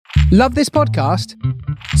Love this podcast?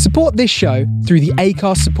 Support this show through the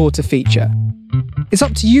Acast supporter feature. It's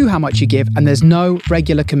up to you how much you give, and there's no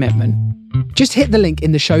regular commitment. Just hit the link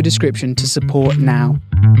in the show description to support now.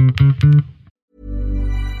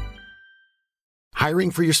 Hiring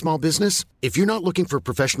for your small business? If you're not looking for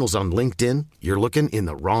professionals on LinkedIn, you're looking in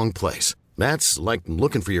the wrong place. That's like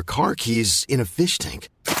looking for your car keys in a fish tank.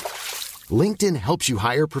 LinkedIn helps you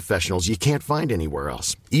hire professionals you can't find anywhere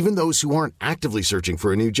else, even those who aren't actively searching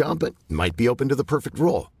for a new job but might be open to the perfect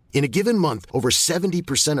role. In a given month, over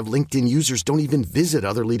 70% of LinkedIn users don't even visit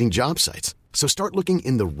other leading job sites. So start looking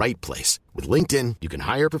in the right place. With LinkedIn, you can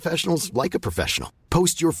hire professionals like a professional.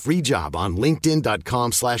 Post your free job on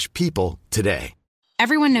linkedin.com/people today.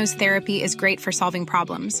 Everyone knows therapy is great for solving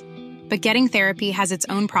problems, but getting therapy has its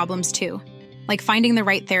own problems too, like finding the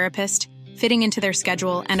right therapist, fitting into their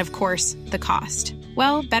schedule, and of course, the cost.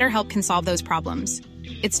 Well, BetterHelp can solve those problems.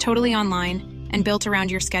 It's totally online and built around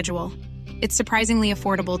your schedule. It's surprisingly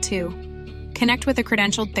affordable too. Connect with a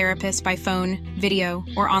credentialed therapist by phone, video,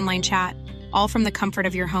 or online chat, all from the comfort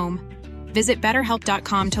of your home. Visit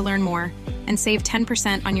BetterHelp.com to learn more and save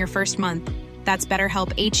 10% on your first month. That's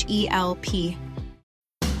BetterHelp, H-E-L-P.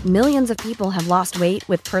 Millions of people have lost weight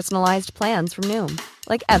with personalized plans from Noom.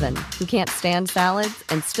 Like Evan, who can't stand salads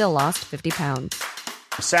and still lost 50 pounds.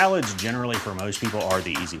 Salads generally for most people are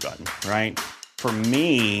the easy button, right? For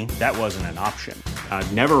me, that wasn't an option. I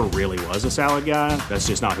never really was a salad guy. That's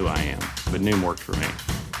just not who I am. But Noom worked for me.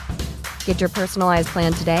 Get your personalized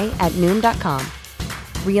plan today at Noom.com.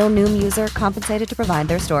 Real Noom user compensated to provide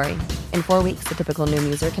their story. In 4 weeks, the typical Noom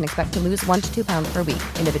user can expect to lose 1 to 2 pounds per week.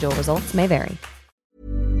 Individual results may vary.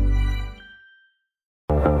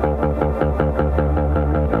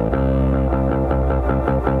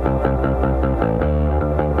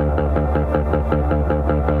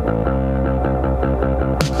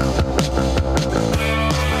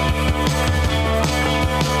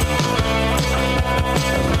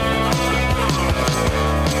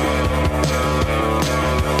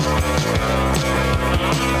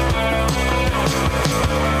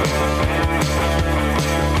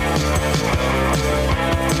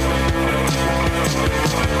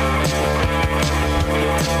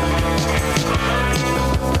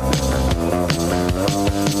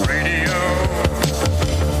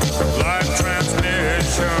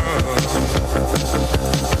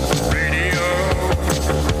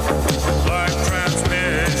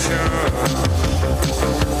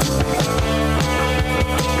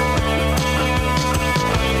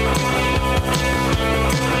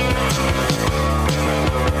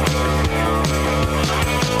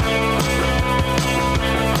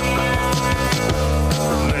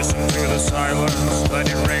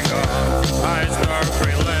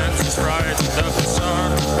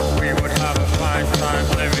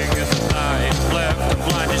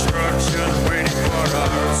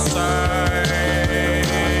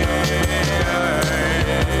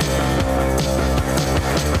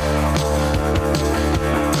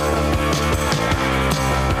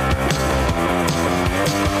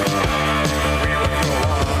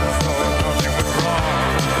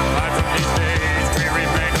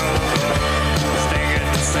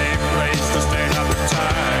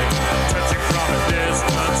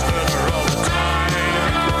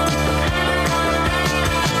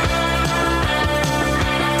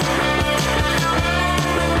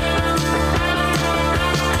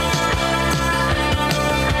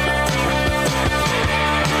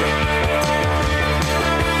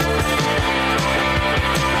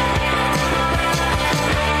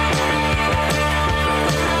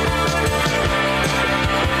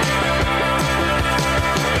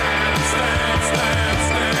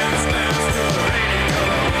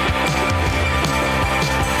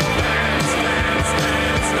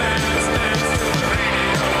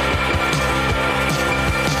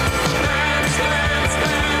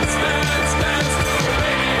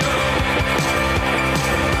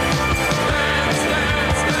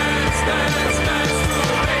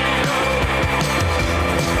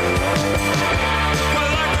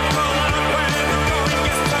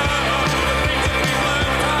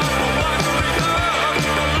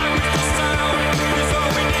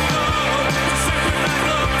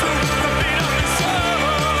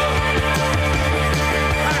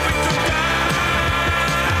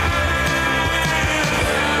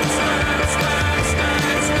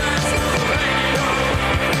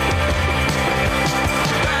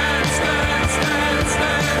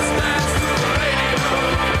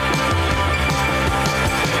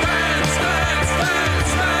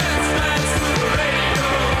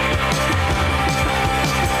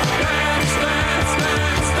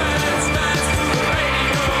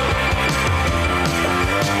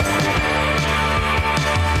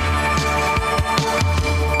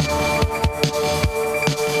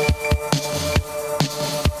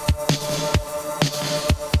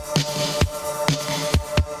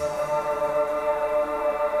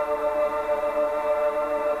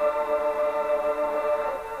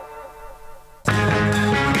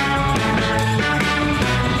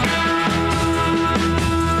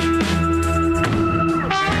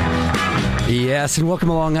 Yes, and welcome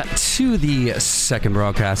along to the second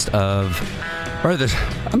broadcast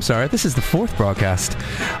this is the fourth broadcast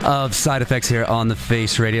of Side Effects here on The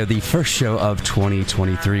Face Radio, the first show of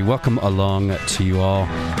 2023. Welcome along to you all.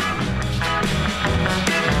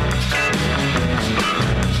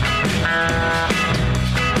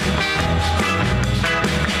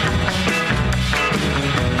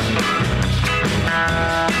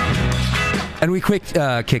 And we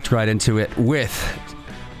kicked right into it with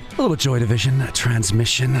a little Joy Division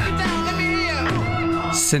transmission,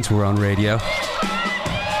 since we're on radio.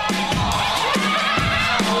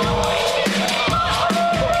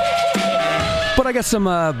 But I got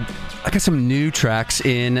some new tracks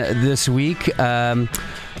in this week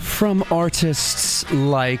from artists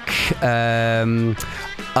like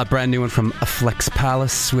a brand new one from Flex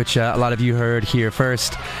Palace, which a lot of you heard here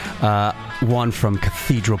first. One from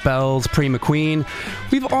Cathedral Bells, Prima Queen.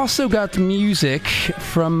 We've also got music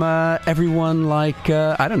from everyone like,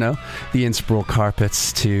 the Inspiral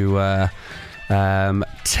Carpets to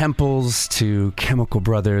Temples to Chemical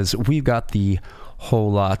Brothers. We've got the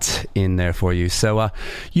whole lot in there for you. So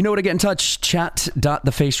you know where to get in touch.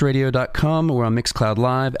 Chat.thefaceradio.com. We're on Mixcloud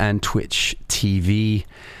Live and Twitch TV.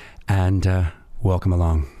 And welcome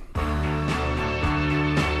along.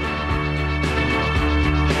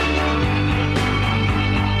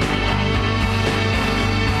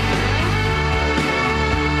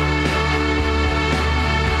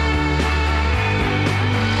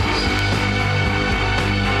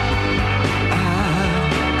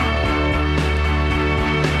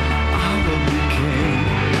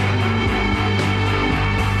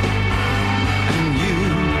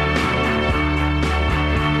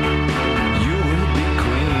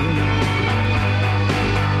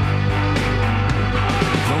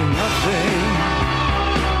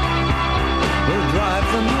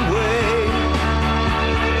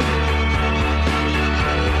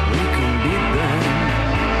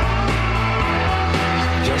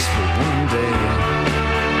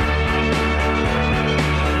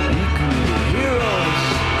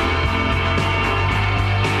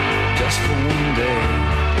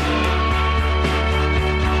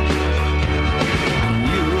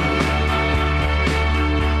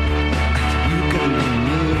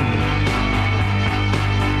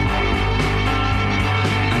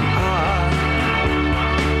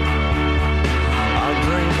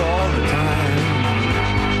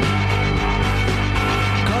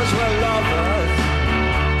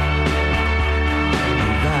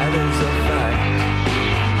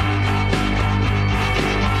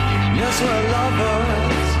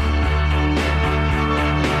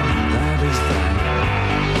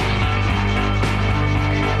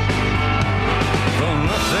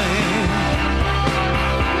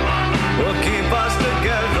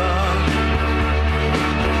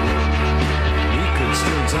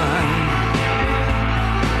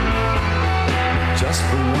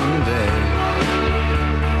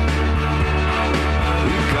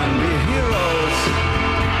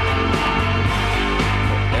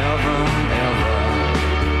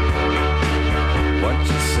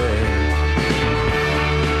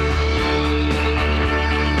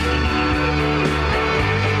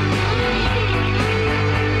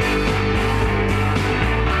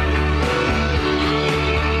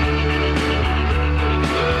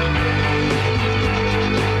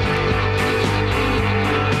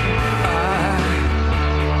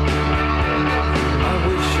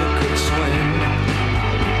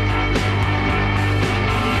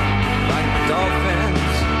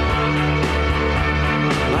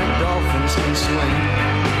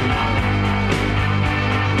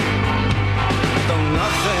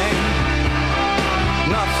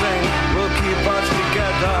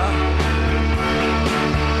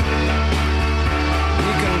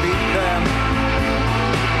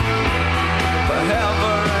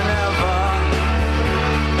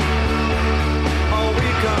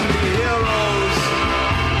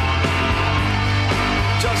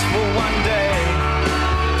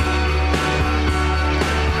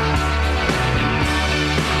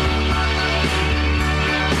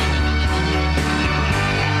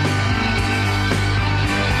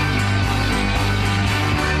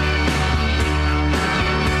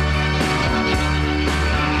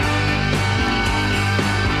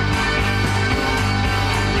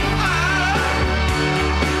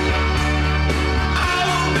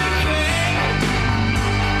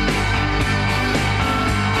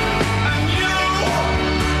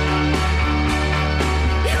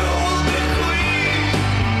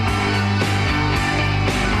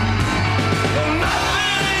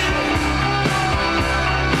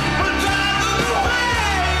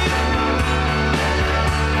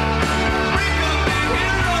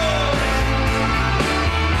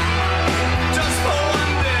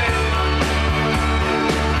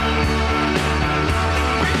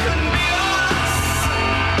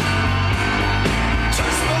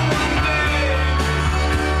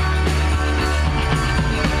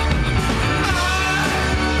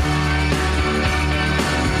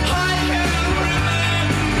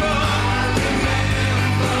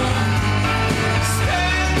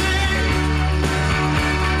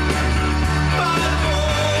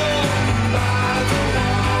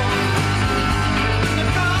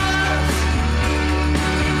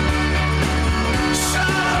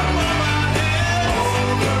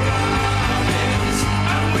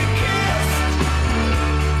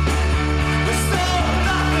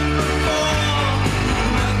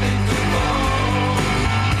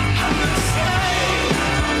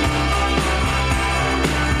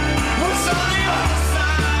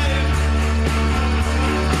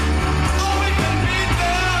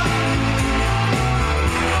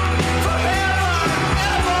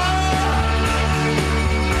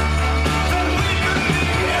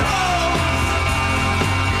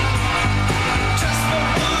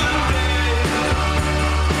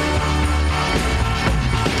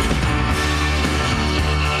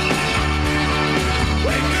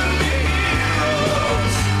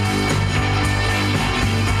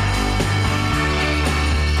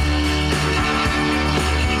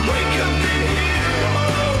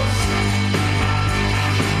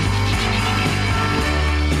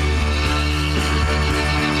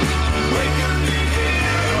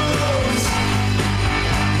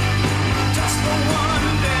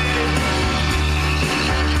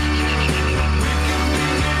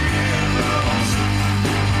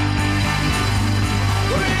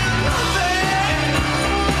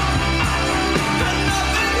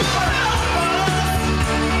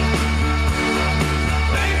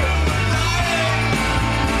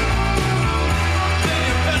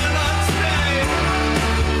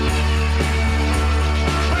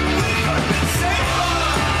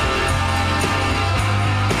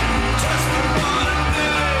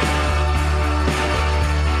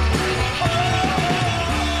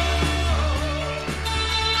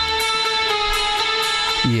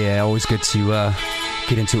 Yeah, always good to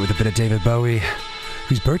get into it with a bit of David Bowie,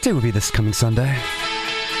 whose birthday will be this coming Sunday.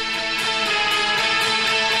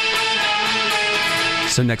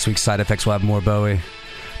 So next week's Side Effects will have more Bowie.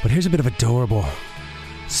 But here's a bit of adorable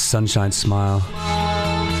Sunshine Smile.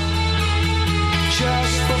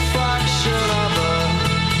 Just for fraction of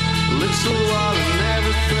a little while and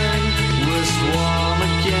everything was warm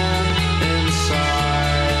again inside.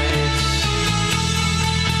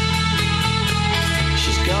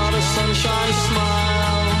 She's got a sunshine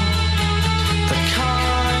smile, the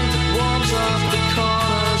kind that warms up the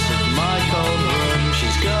corners of my cold room.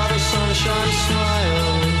 She's got a sunshine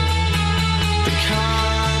smile, the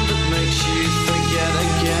kind that makes you forget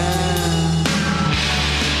again.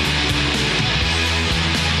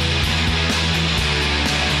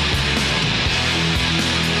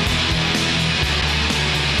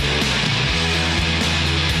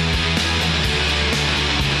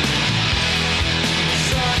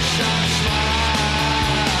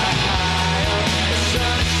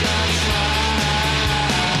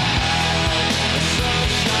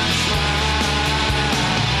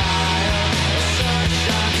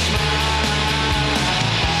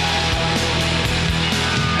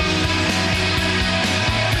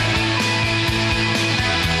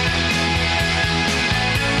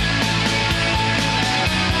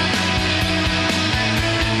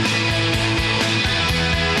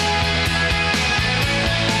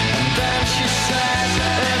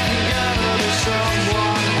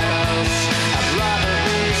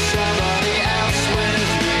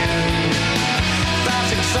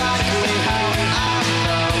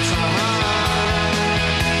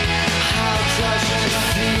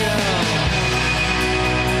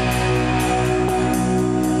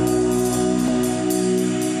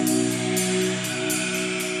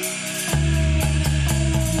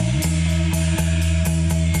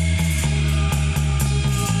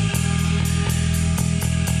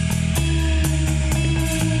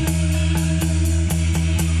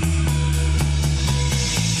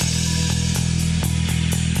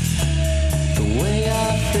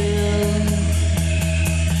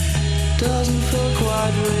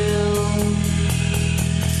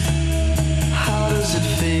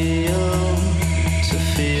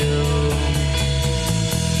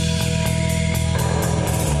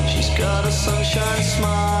 Sunshine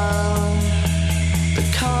smile, the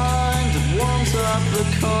kind that warms up the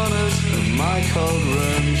corners of my cold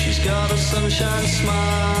room. She's got a sunshine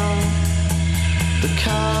smile, the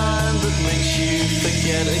kind that makes you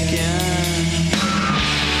forget again.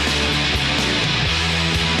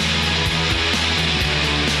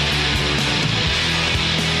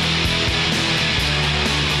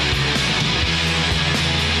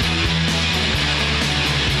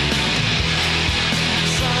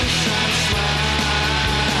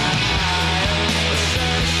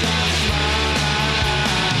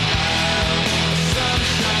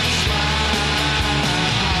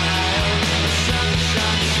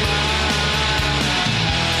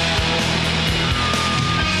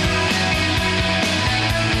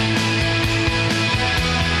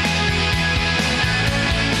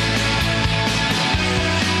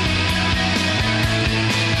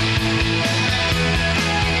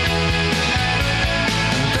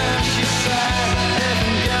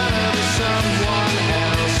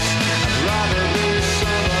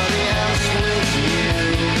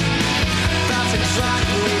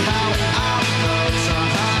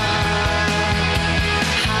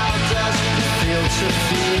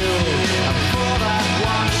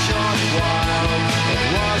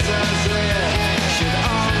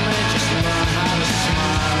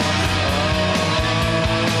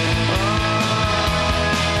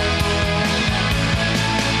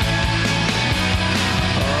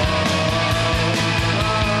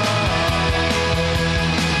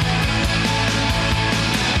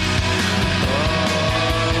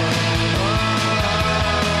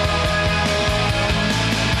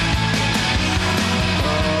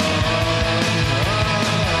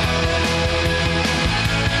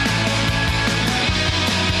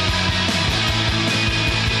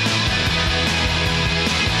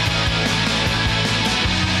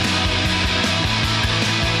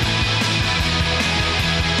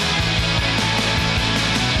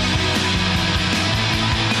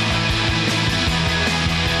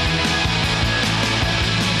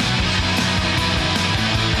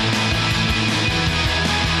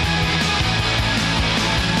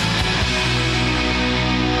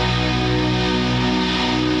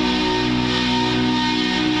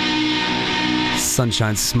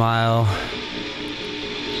 Sunshine Smile.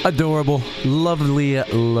 Adorable, lovely,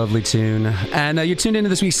 lovely tune. And you're tuned into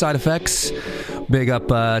this week's Side Effects Big up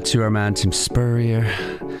to our man Tim Spurrier.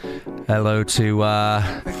 Hello to our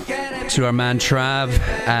man Trav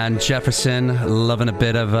and Jefferson, loving a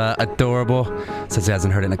bit of Adorable. Says he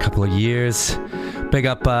hasn't heard it in a couple of years. Big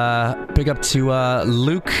up to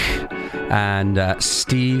Luke and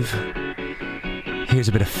Steve. Here's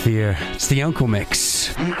a bit of Fear. It's the Uncle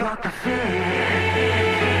Mix. Put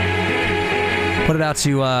it out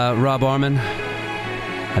to Rob Arman.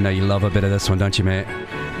 I know you love a bit of this one, don't you, mate?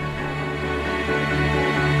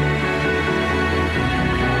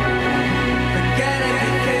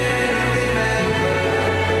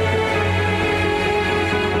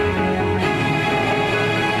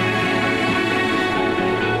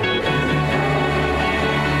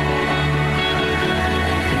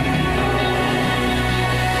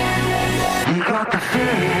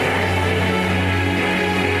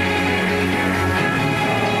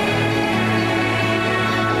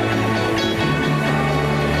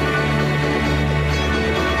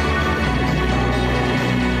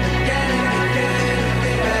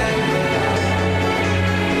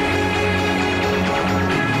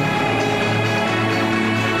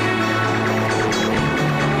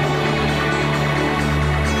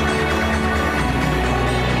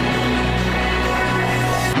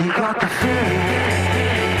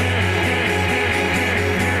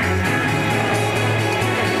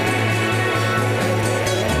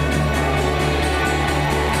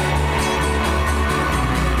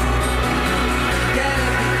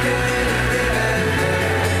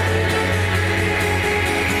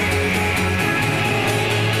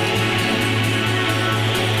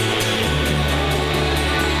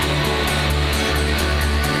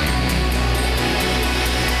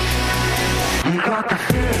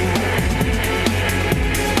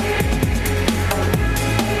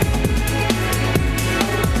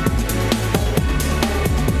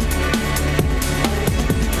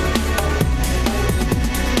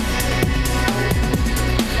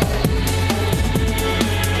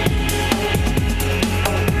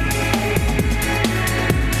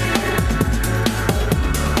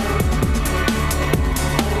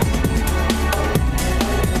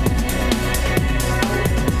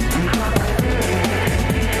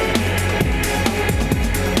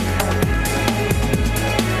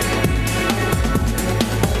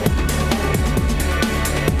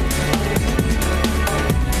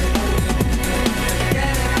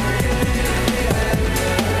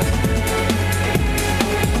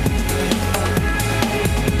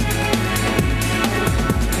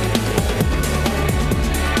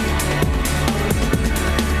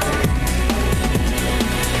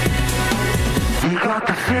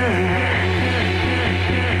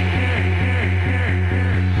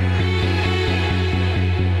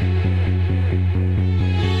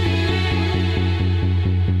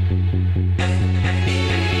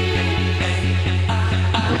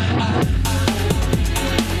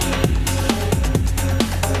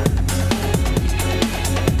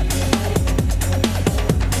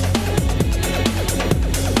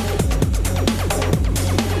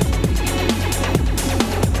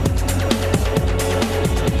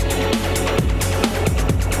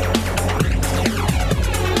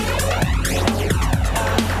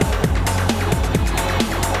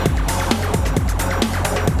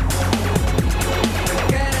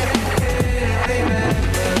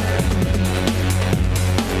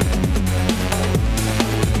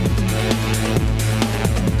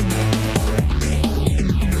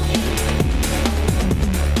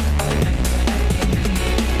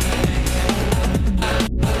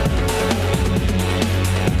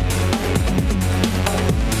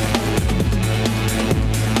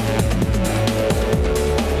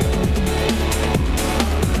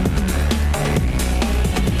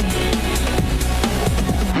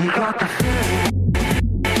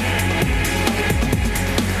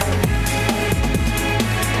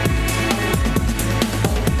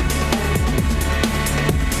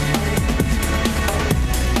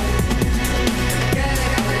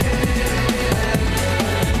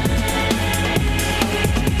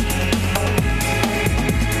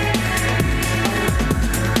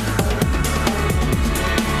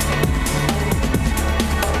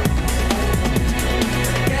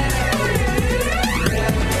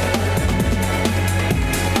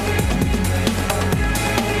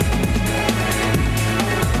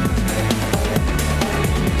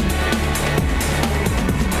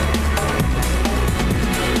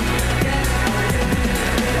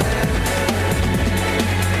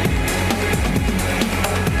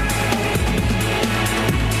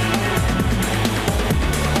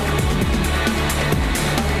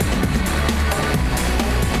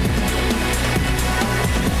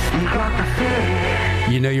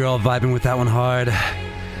 vibing with that one hard.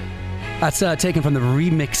 That's taken from the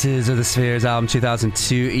remixes of the Spheres album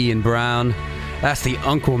 2002, Ian Brown. That's the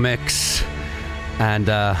Uncle Mix. And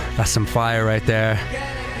that's some fire right there.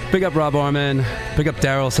 Big up Rob Orman. Big up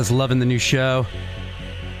Daryl, says loving the new show.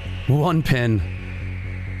 One Pin.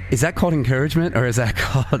 Is that called encouragement or is that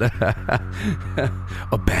called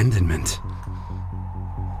abandonment?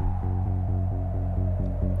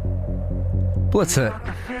 But let's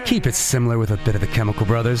keep it similar with a bit of the Chemical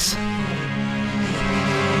Brothers.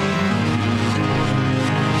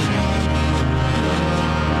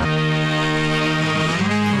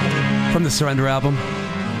 From the Surrender album.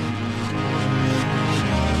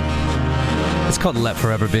 It's called Let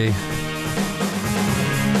Forever Be.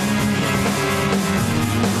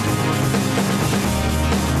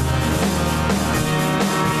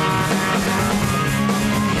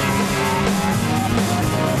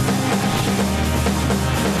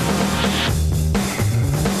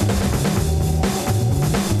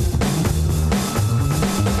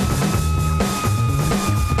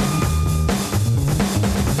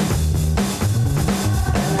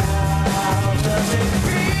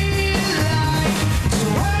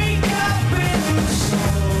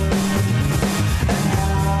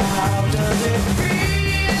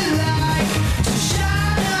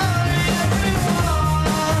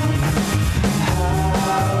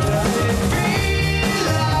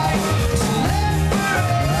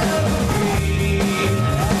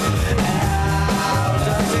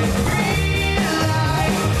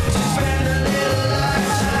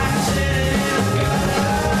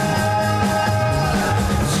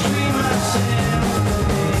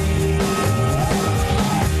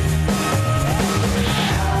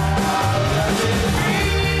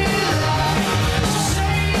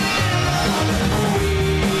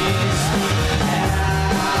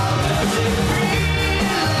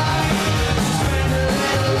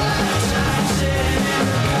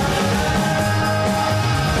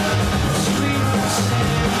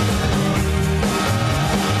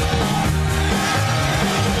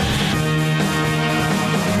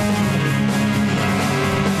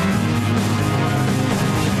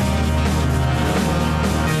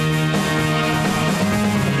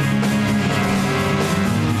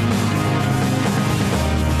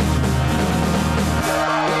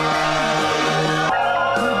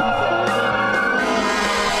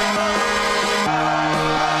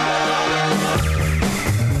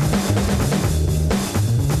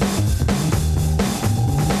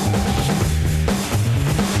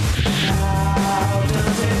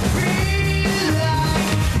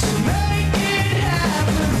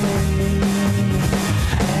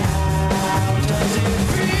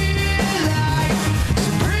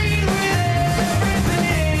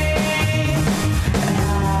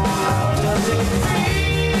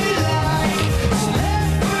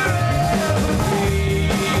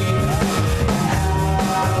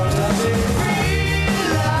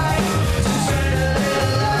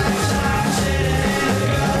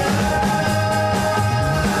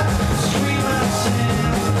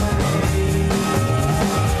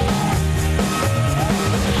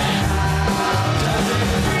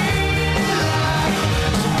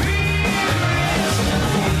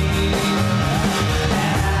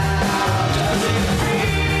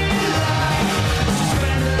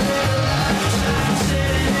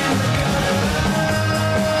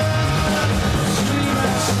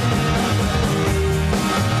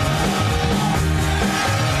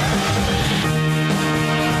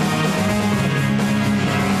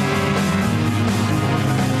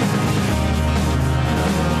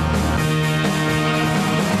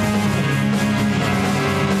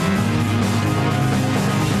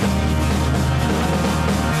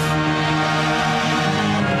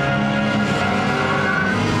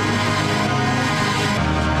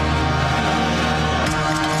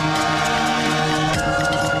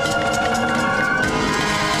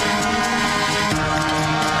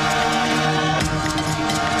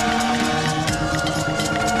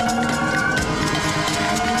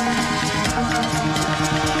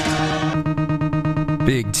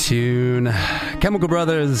 Big tune. Chemical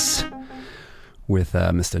Brothers with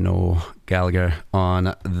Mr. Noel Gallagher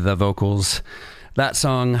on the vocals. That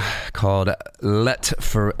song called Let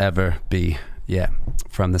Forever Be. Yeah,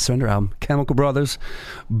 from the Surrender album, Chemical Brothers.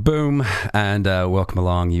 Boom. And welcome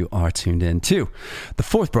along. You are tuned in to the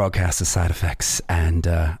fourth broadcast of Side Effects. And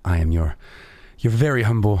I am your very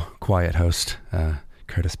humble, quiet host,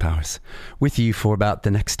 Kurtis Powers, with you for about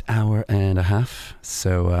the next hour and a half.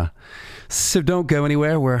 So don't go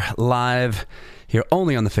anywhere. We're live here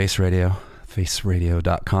only on the Face Radio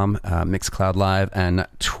faceradio.com, Mixcloud Live, and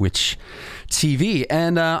Twitch TV.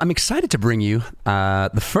 And I'm excited to bring you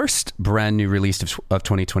the first brand new release of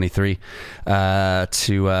 2023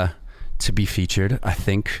 to be featured, I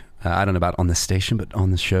think. I don't know about on this station, but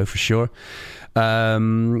on the show for sure.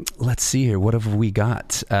 Let's see here. What have we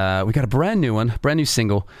got? We got a brand new one, brand new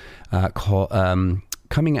single called...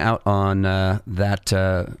 coming out on that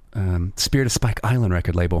Spirit of Spike Island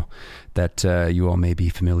record label that you all may be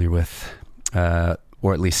familiar with,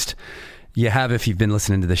 or at least you have if you've been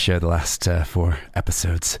listening to the show the last 4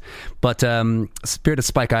 episodes. But Spirit of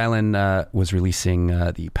Spike Island was releasing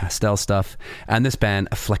the Pastel stuff, and this band,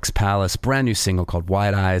 Flex Palace, brand new single called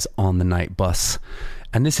Wide Eyes on the Night Bus.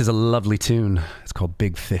 And this is a lovely tune. It's called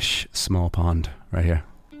Big Fish, Small Pond, right here.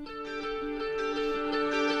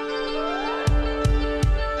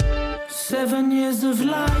 7 years of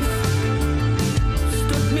life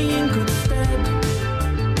stood me in good stead.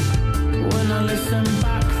 When I listen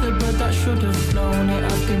back, the bird that should have flown, it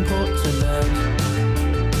has been put to bed.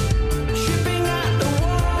 Chipping at the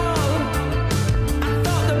wall, I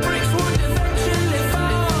thought the bricks would eventually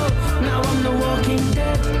fall. Now I'm the walking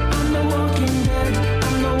dead, I'm the walking dead,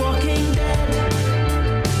 I'm the walking dead.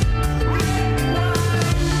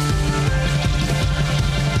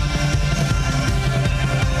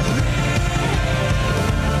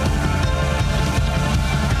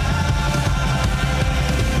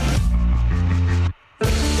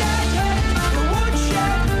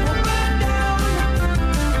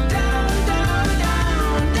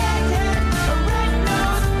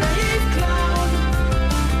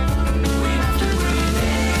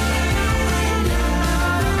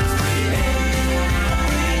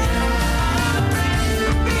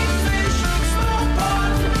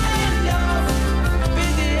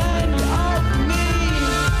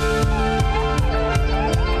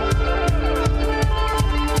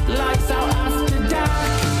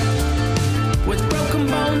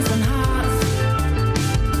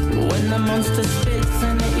 Monster spits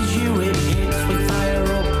and it is you it hits. We fire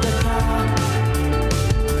up the car,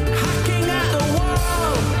 hacking at the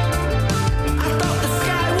wall. I thought the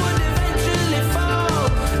sky would eventually fall.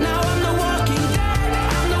 Now I'm the walking dead,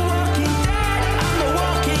 I'm the walking dead, I'm the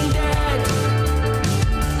walking dead.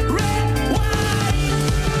 Red,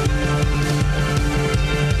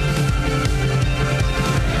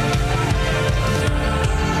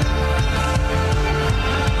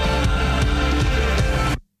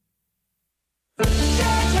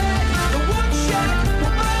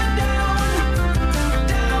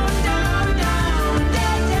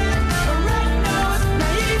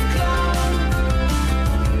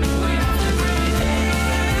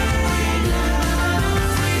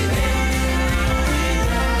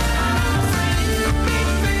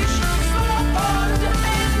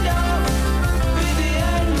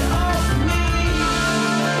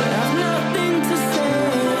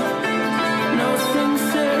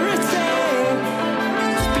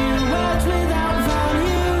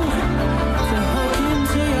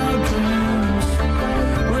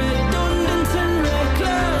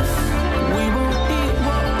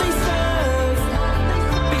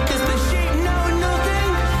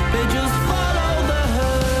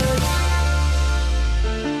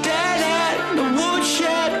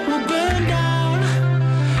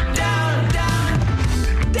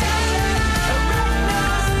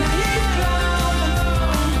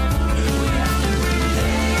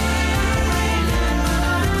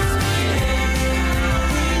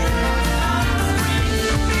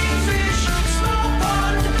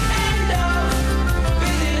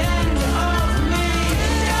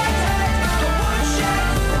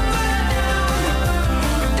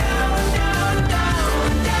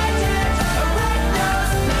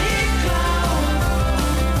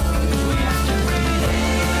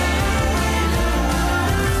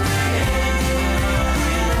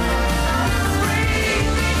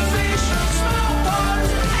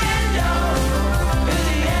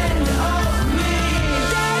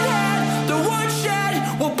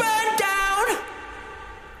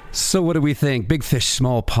 So what do we think? Big Fish,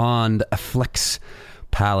 Small Pond, a Flex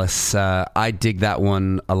Palace. I dig that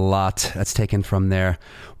one a lot. That's taken from their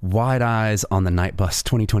Wide Eyes on the Night Bus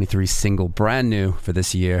 2023 single, brand new for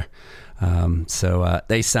this year. So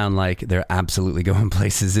they sound like they're absolutely going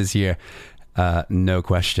places this year. No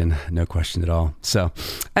question at all. So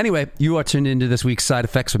anyway, you are tuned into this week's Side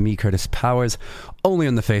Effects with me, Kurtis Powers, only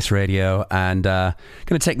on the Face Radio, and going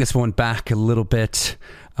to take this one back a little bit,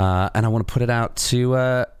 and I want to put it out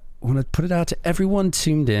to everyone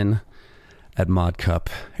tuned in at Mod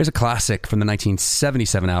Cup. Here's a classic from the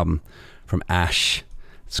 1977 album from Ash.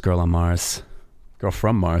 This Girl on Mars. Girl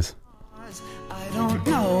from Mars. I Don't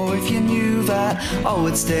know if you knew that I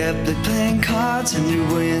would stay up late playing cards and you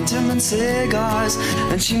were intimate cigars,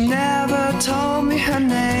 and she never told me her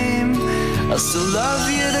name. I still love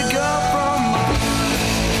you, the girl from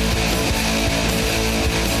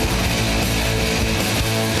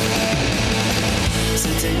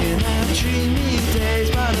sitting in our dreamy days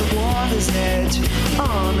by the water's edge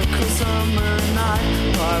on a cool summer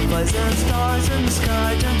night. Fireflies and stars in the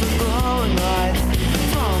sky, gentle glowing light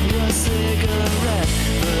from your cigarette.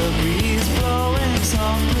 The breeze blowing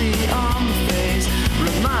softly on my face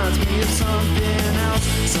reminds me of something else,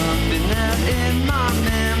 something that in my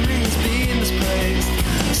memories been misplaced.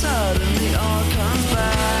 Suddenly all comes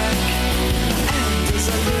back, and as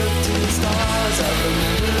I look to the stars, I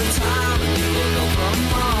remember the time when you woke up from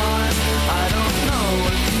Mars. I don't know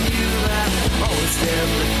if you knew that. Always there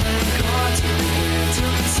playing cards, we went to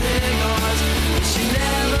the cigars, but she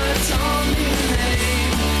never told me her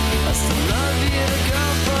name. I still love you, the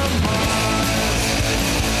girl from Mars.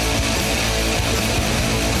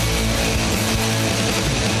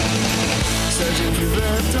 Searching through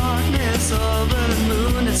the darkness over the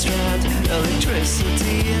moonlit strand,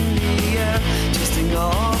 electricity in the air, twisting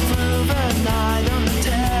all through the night on the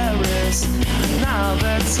terrace. Now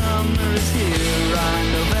that summer is here, I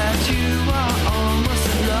know that you are almost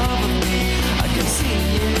in love with me. I can see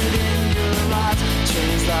it in your eyes,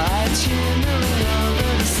 strange light shimmering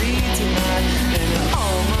over the sea tonight, and it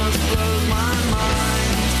almost blows my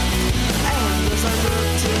mind. And as I look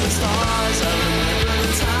to the stars, I remember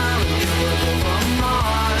the time when you were from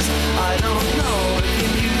Mars. I don't know if you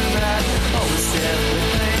knew that. Always said we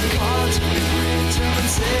played cards, we were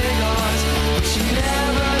intimate cigars, but she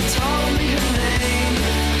never told me her name.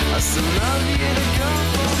 I still love you, the girl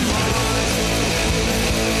from Mars.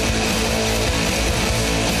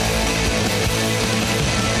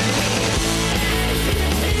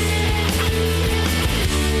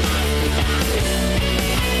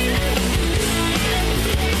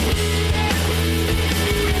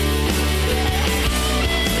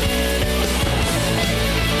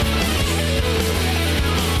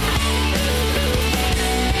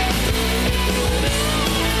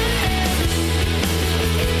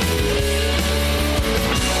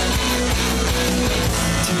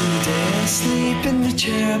 Asleep in the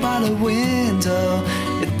chair by the window,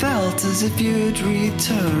 it felt as if you'd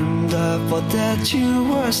returned. I thought that you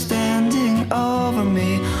were standing over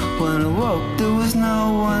me. When I woke, there was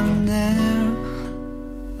no one there.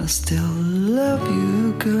 I still love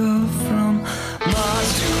you, girl from Mars.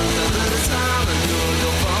 Do you remember the time when you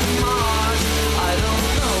were from Mars? I don't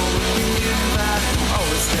know if you knew that.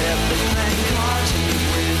 Always there playing cards and you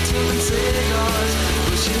went to cigars,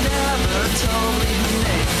 but she never told me her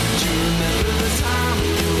name. Do you remember the time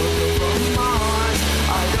when you were from Mars?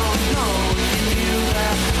 I don't know if you knew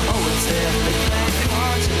that. Always there playing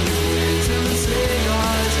cards and you went to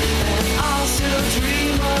cigars, and I'll still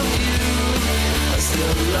dream of you. I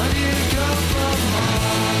still love you, girl from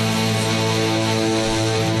Mars.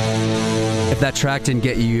 If that track didn't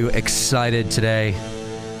get you excited today,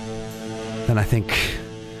 then I think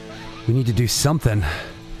we need to do something.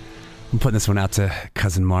 I'm putting this one out to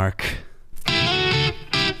Cousin Mark.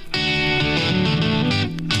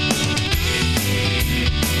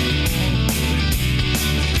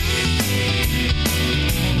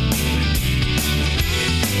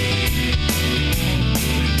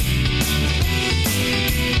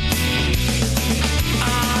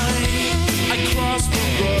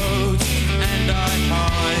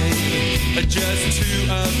 Just to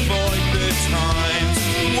avoid the times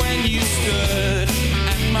when you stood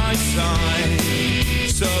at my side,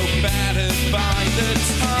 so battered by the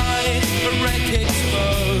tide, a wreck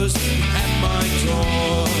exposed at my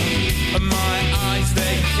door. My eyes,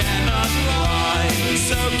 they cannot lie,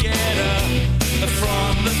 so get up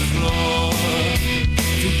from the floor.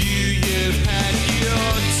 For you've had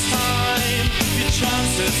your time, your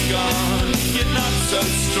chance is gone, you're not so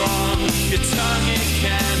strong, your tongue it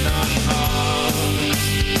cannot harm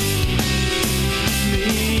me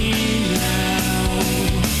now.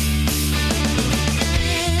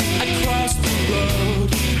 I crossed the road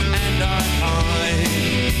and I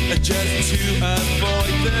hide, just to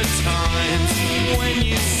avoid the times when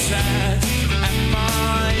you sat at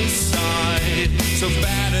my side, so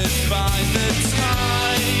battered by the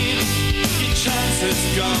tide. Your chance is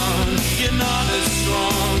gone, you're not as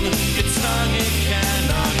strong, your tongue it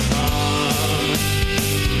cannot harm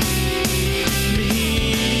me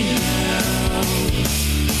now.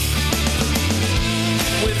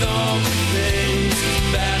 With all the things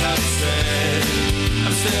that I've said,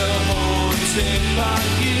 I'm still haunted by by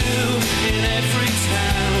you in every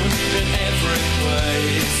town, in every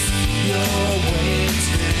place. You're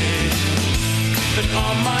waiting, but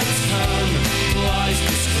on my tongue lies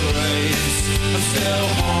disgrace. I'm still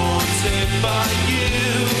haunted by you.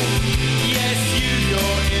 Yes,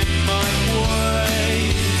 you're in my way.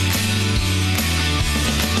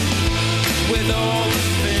 With all the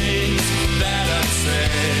things that I've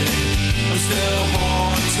said, I'm still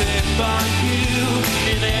haunted by you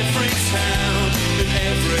in every town, in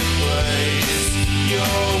every place.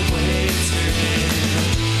 You're waiting,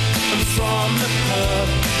 and from the pub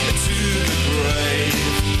to the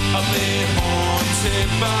grave, I'll be haunted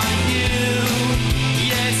by you.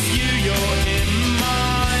 Yes, you're in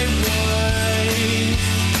my way.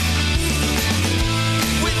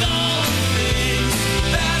 With all the things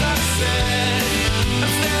that I've said,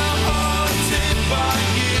 I'm still haunted by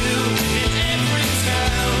you in every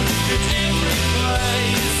town, in every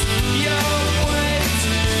place. You're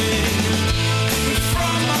waiting, but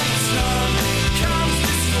from my tongue comes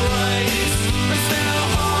disgrace. I'm still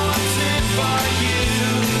haunted by you.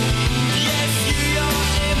 Yes, you're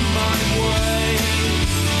in my way.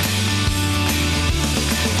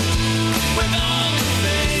 With all the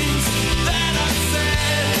things that I've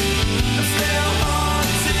said, I'm still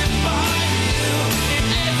haunted by you in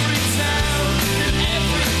every town, in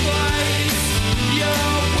every place.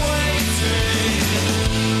 You're waiting,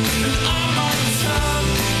 and on my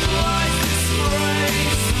tongue lies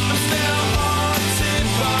disgrace. I'm still haunted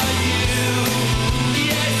by you.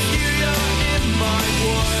 Yes, you're in my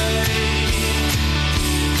way.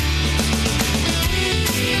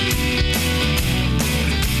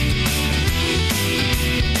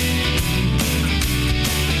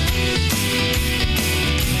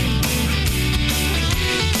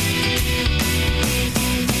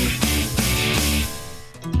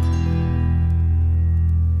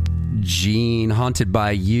 Gene, Haunted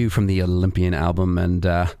by You from the Olympian album. And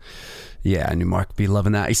yeah, I knew Mark would be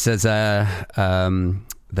loving that. He says that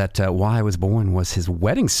Why I Was Born was his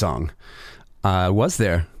wedding song. Was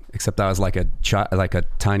there, except I was like a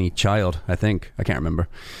tiny child, I think. I can't remember.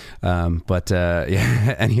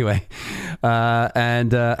 Yeah, anyway.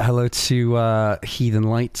 And hello to Heathen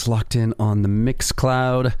Lights locked in on the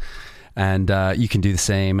Mixcloud. And you can do the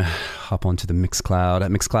same. Hop onto the Mixcloud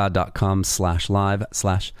at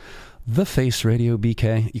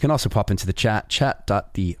mixcloud.com/live/TheFaceRadioBK. You can also pop into the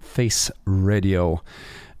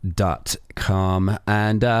chat.thefaceradio.com.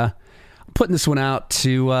 And I'm putting this one out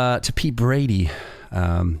to Pete Brady.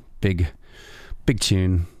 Big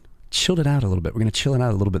tune. Chilled it out a little bit. We're going to chill it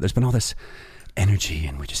out a little bit. There's been all this energy,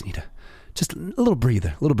 and we just need a little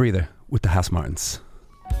breather with the House Martins.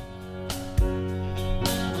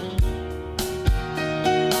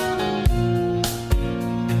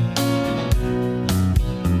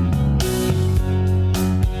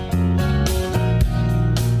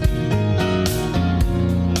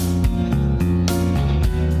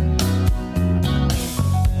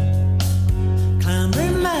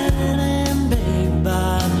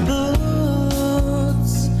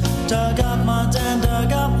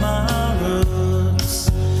 Dug up my roots,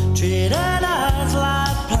 treated us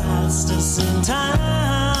like plasters in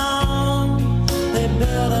town. They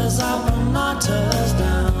built us up and knocked us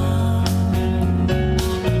down.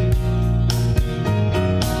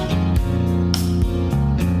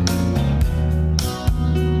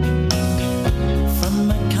 From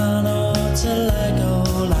Meccano to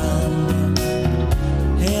Legoland,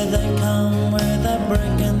 here they come with a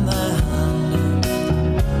brick in their hand.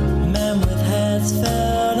 It's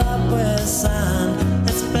filled up with sand.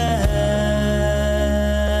 It's bad.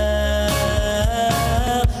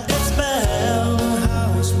 It's bad.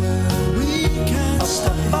 House where we can stay.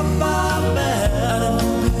 Bell.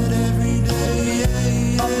 Every day.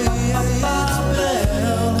 It's bell. The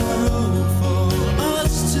road for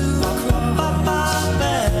us to cross.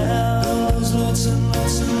 Bell. There's lots and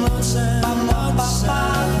lots and lots and lots of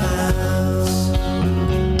bells.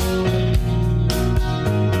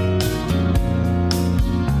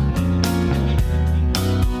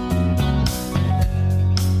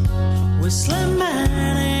 Whistling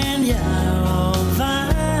man in yellow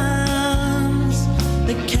vans,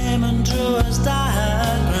 they came and drew us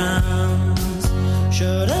diagrams,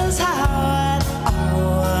 showed us how it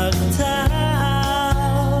all worked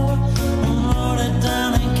out, and wrote it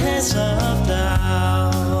down in case of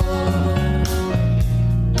doubt.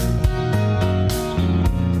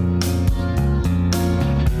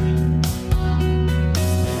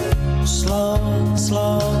 Slow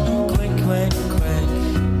and quick.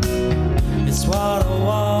 It's wall to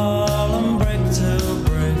wall and brick to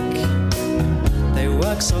brick. They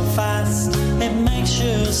work so fast, it makes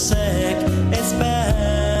you sick. It's bad.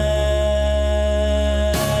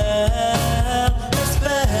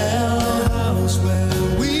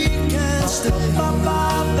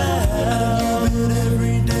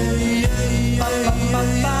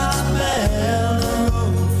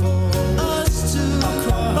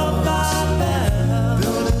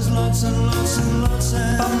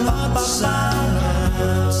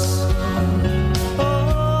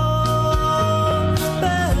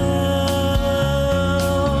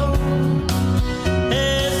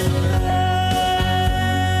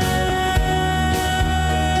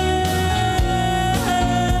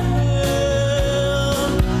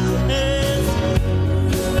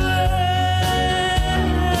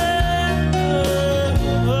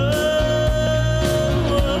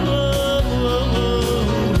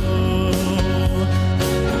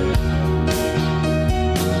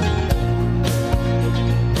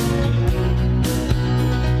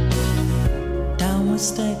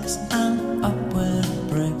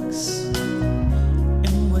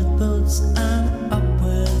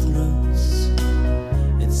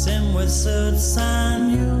 suits and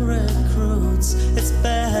new recruits. It's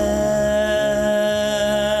Bell.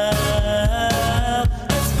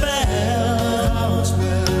 It's Bell. It's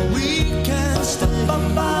where we can stay.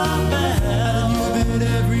 Bell. You bid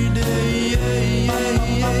every day.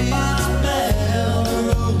 It's Bell. The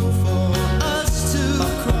road for us to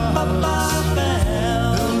cross.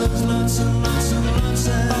 Bell. There's lots and lots and lots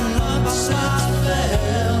and lots of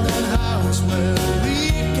Bell. The house where we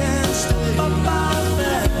can stay. Bell.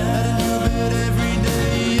 You bid every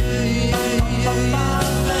day.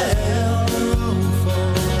 Bell. The road for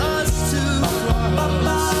us to cross.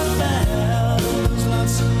 Bell. There's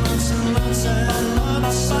lots and lots and lots and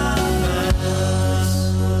lots of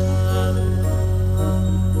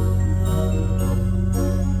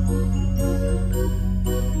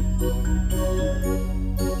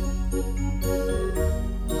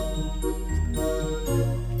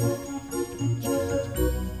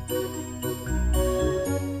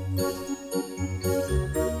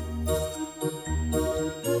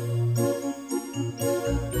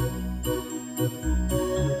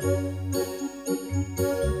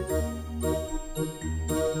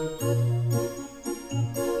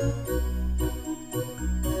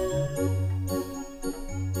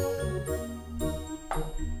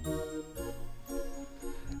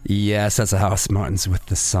Yes, that's the House Martins with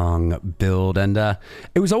the song Build. And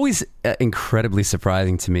it was always incredibly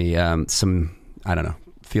surprising to me. I don't know,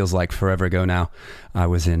 feels like forever ago now. I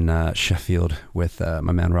was in Sheffield with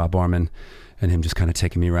my man Rob Orman, and him just kind of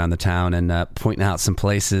taking me around the town and pointing out some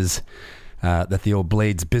places that the old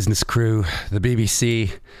Blades business crew, the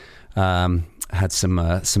BBC, had some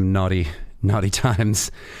naughty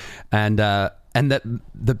times. And that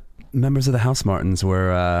the members of the House Martins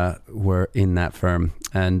were in that firm,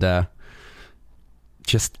 and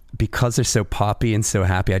just because they're so poppy and so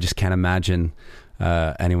happy, I just can't imagine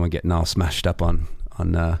anyone getting all smashed up on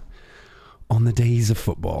the days of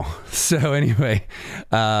football. So anyway,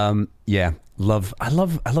 I love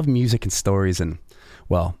music and stories, and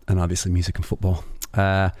obviously music and football.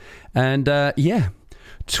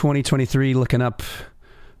 2023 looking up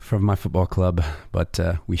from my football club, but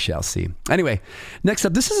we shall see. Anyway, next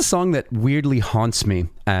up, this is a song that weirdly haunts me,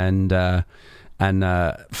 and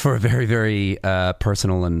for a very, very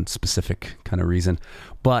personal and specific kind of reason.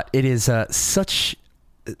 But it is such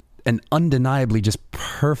an undeniably just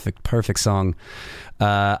perfect song.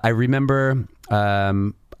 I remember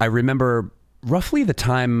roughly the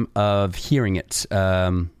time of hearing it,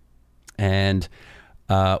 and when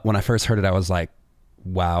I first heard it, I was like,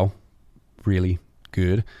 "Wow, really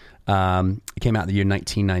good." It came out in the year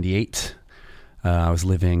 1998. I was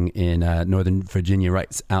living in Northern Virginia,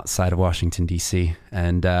 right outside of Washington, D.C.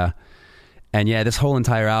 And this whole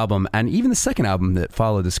entire album, and even the second album that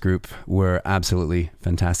followed this group, were absolutely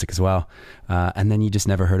fantastic as well. And then you just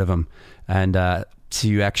never heard of them. And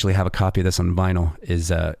to actually have a copy of this on vinyl is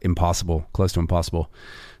impossible, close to impossible.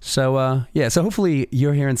 So, so hopefully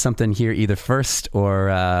you're hearing something here either first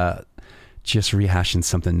or just rehashing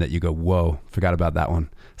something that you go, whoa, forgot about that one.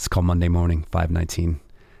 It's called Monday Morning, 519.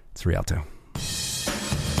 It's Rialto.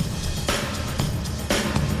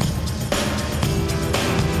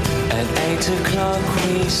 At 8 o'clock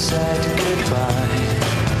we said goodbye.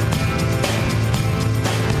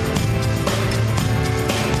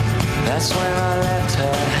 That's when I left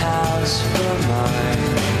her house for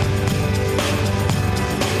mine.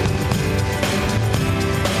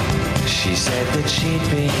 She said that she'd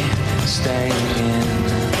be staying in.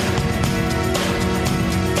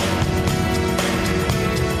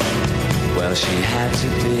 Well, she had to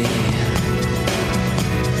be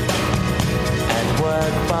at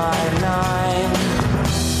work by 9.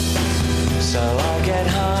 So I get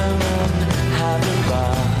home and have a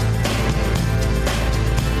bath.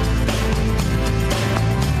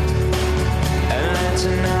 And let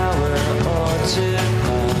an hour or two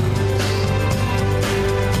pass.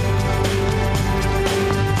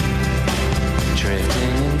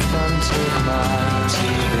 Drifting in front of my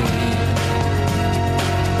TV.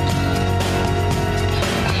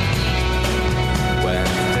 When the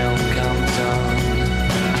film comes on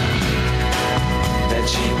that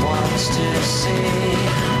she wants to see,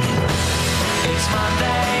 it's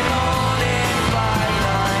Monday morning,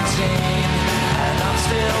 5:19, and I'm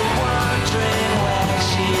still wondering where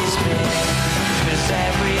she's been. 'Cause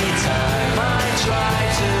every time I try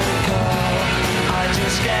to call, I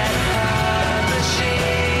just get her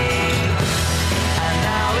machine. And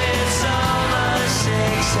now it's almost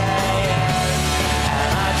 6 a.m.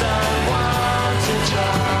 and I don't want to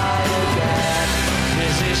try again.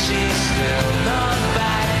 'Cause if she's still not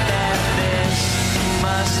back, then this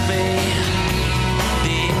must be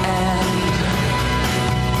the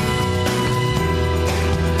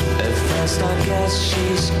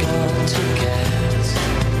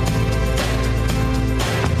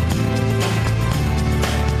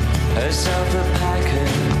herself a pack of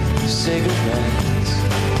cigarettes.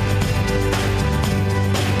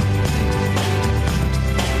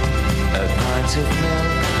 A pint of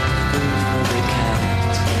milk, food for the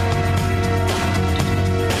cat.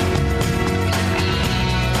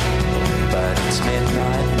 But it's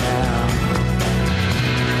midnight now,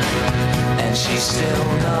 and she's still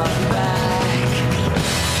not back.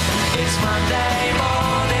 It's Monday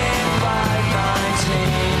morning,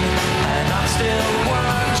 5:19, and I'm still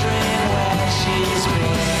wondering where she's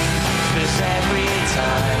been. 'Cause every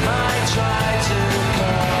time I try to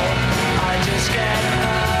call, I just get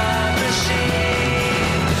her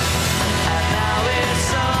machine. And now it's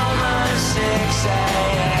almost 6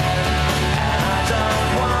 a.m. and I don't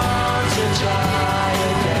want to try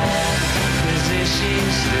again. 'Cause if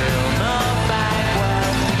she's still not back,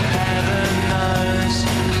 well, heaven knows.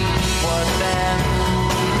 What then?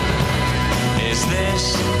 Is this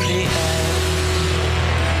the end?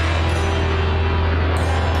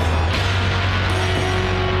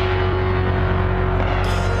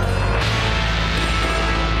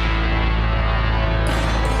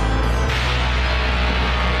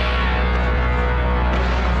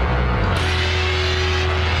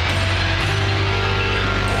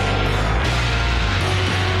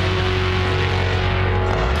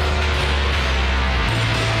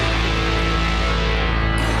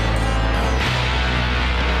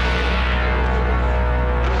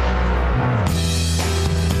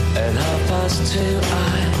 At 2:30 I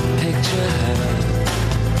picture her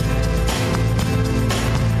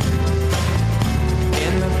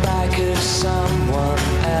in the back of someone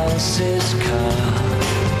else's car.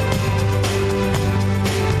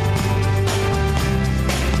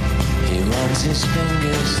 He runs his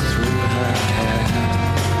fingers through her hair.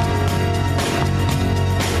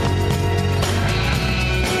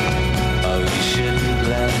 Oh, you shouldn't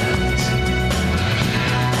let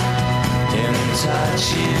him touch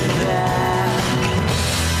you there.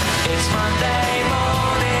 It's Monday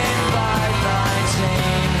morning,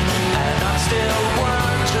 5:19, and I'm still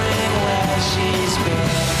wondering where she's been.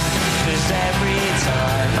 'Cause every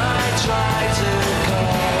time I try to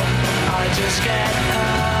call, I just get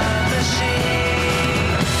her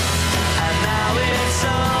machine. And now it's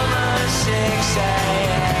almost 6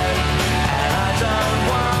 a.m. and I don't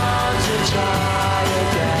want to try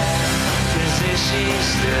again. 'Cause if she's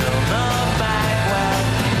still not back, well,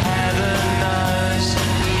 heaven knows.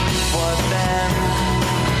 What then?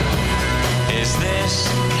 Is this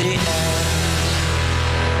the end?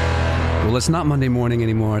 Well, it's not Monday morning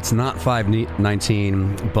anymore. It's not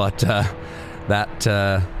 5:19, but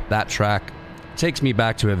that track takes me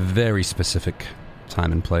back to a very specific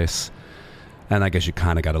time and place. And I guess you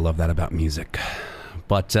kind of got to love that about music.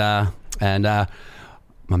 But my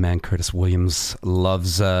man Kurtis Williams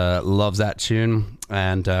loves that tune.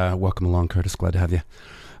 And welcome along, Kurtis. Glad to have you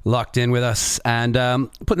locked in with us. And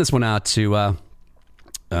putting this one out to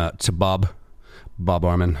Bob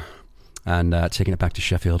Arman, and taking it back to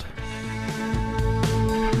Sheffield.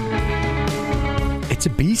 It's a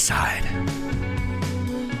B-side,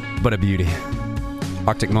 but a beauty.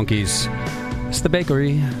 Arctic Monkeys. It's The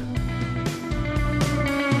Bakery.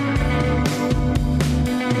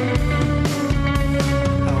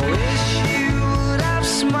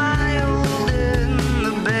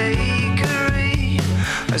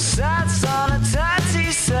 Sat on a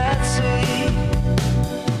tatty settee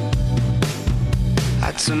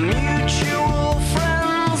at some mutual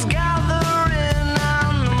friends gathering,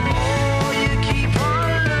 and the more you keep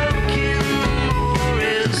on looking, the more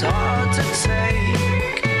it's hard to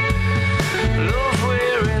take. Love,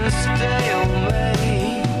 we're in a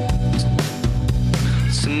stalemate,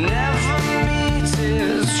 so never meet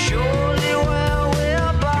is surely where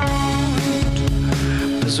we're bound.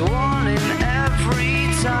 There's one in every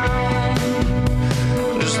town,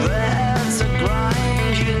 just there to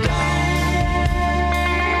grind you down.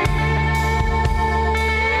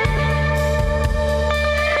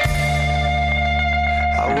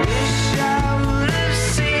 I wish I would have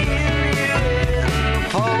seen you in the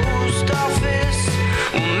post office.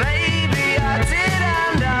 Well, maybe I did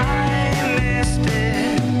and I missed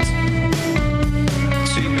it.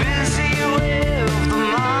 Too busy with the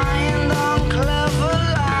mind on clever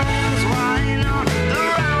lines.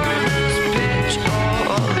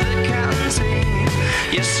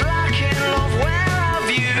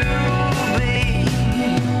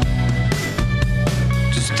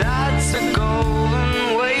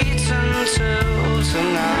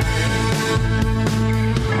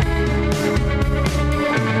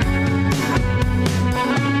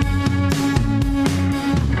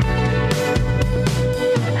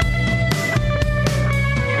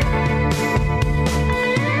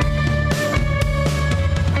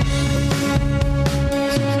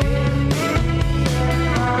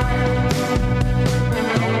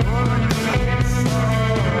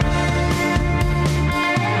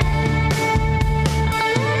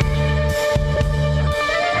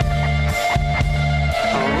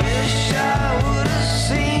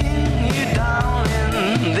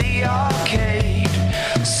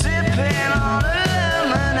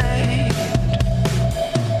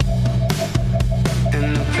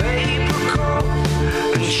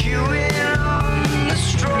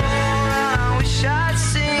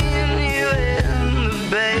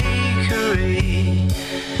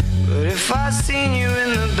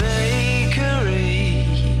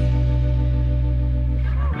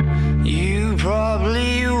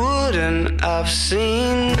 I've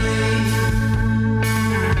seen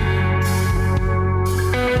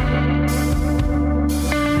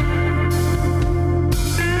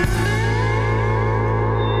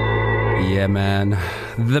Yeah, man.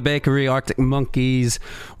 The Bakery, Arctic Monkeys.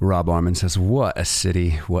 Rob Arman says, what a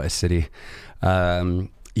city. What a city.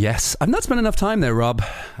 Yes, I've not spent enough time there, Rob.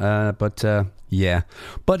 But yeah.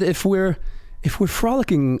 But if we're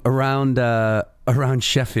frolicking around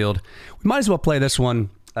Sheffield, we might as well play this one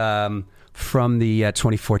from the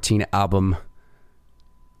 2014 album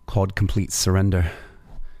called Complete Surrender.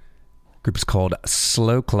 Group is called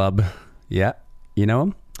Slow Club. Yeah, you know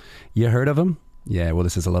them? You heard of them? Yeah, well,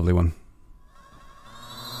 this is a lovely one.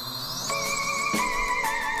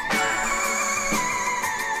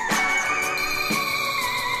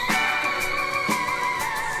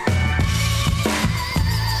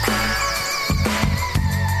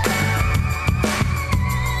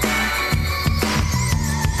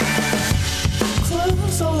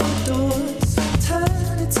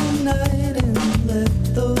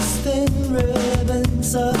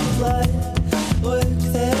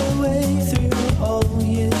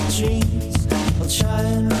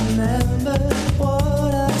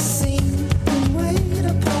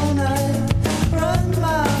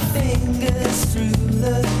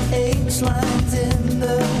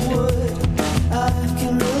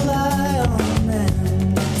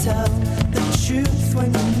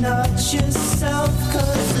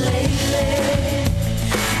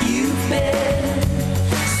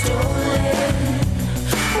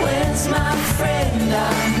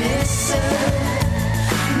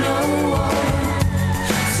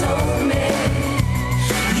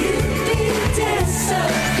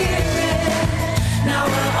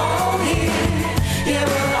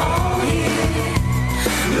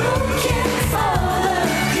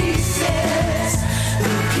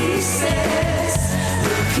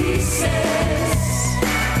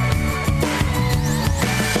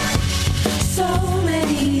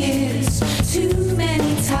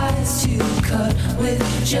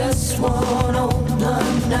 Just one old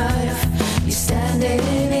blunt knife. You're standing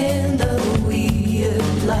in the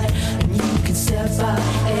weird light, and you can step by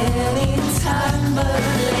any time, but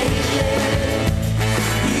lately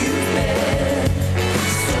you've been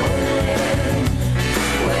stolen.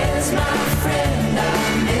 Where's my friend? I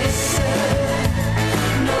miss her.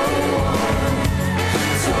 No one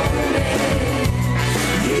told me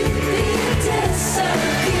you'd be disappearing.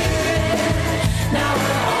 Now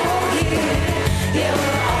we're all here, yeah,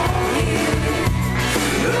 we're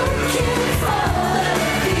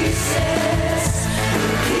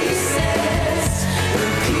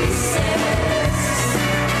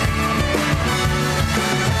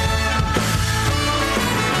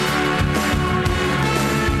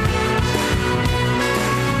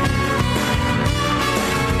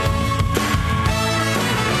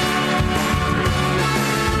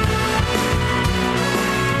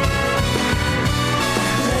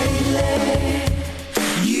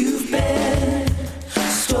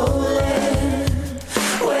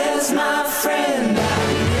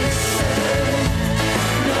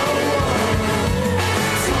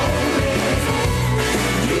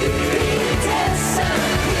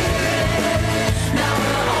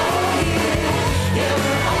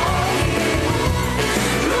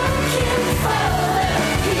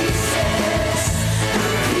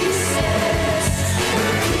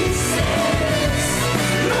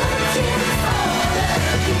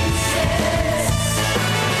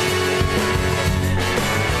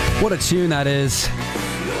What a tune that is.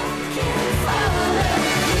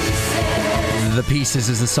 The Pieces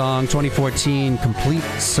is the song. 2014, Complete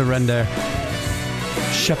Surrender.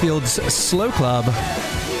 Sheffield's Slow Club.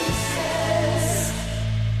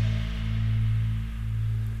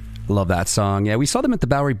 Love that song. Yeah, we saw them at the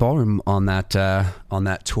Bowery Ballroom on that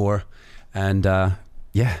tour, and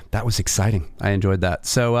yeah, that was exciting. I enjoyed that.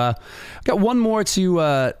 So, got one more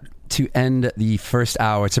to end the first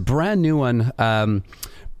hour. It's a brand new one.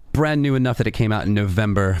 Brand new enough that it came out in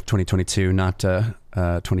November 2022, not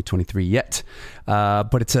 2023 yet.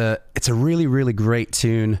 But it's a really, really great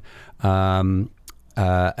tune. And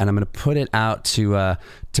I'm going to put it out to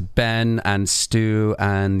Ben and Stu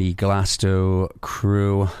and the Glasto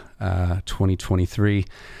crew, 2023.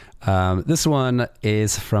 This one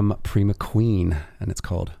is from Prima Queen, and it's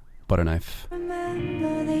called Butterknife.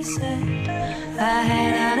 Remember they said I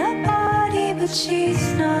had a party, but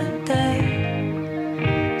she's not there.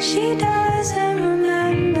 She doesn't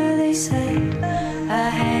remember, they said I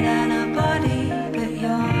had a body, but you're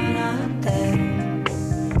not there.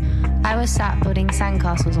 I was sat building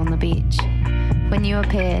sandcastles on the beach when you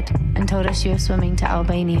appeared and told us you were swimming to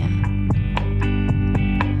Albania.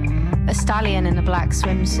 A stallion in a black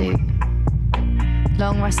swimsuit.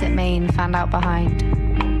 Long russet mane fanned out behind.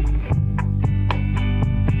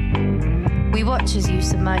 We watch as you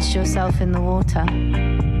submerged yourself in the water.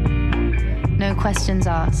 No questions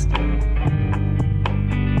asked.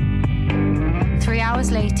 3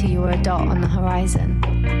 hours later, you were a dot on the horizon.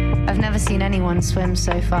 I've never seen anyone swim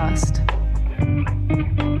so fast.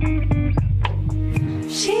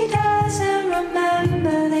 She doesn't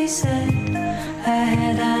remember, they said, a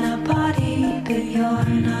head and a body, but you're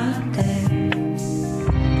not there.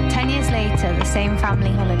 10 years later, the same family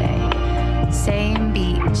holiday. Same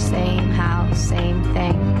beach, same house, same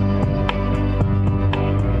thing.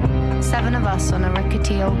 7 of us on a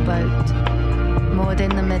rickety old boat, moored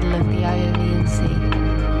in the middle of the Ionian Sea.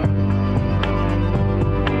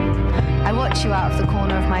 I watch you out of the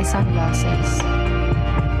corner of my sunglasses.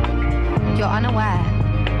 You're unaware.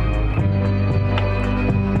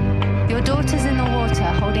 Your daughter's in the water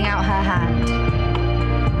holding out her hand,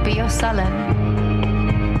 but you're sullen.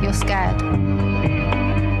 You're scared.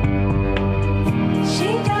 She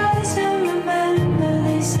doesn't remember,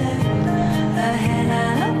 they said, a head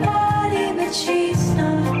and a body, but she's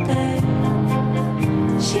not there.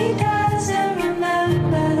 She doesn't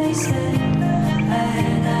remember, they said, a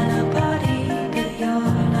head and a body, but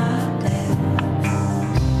you're not there.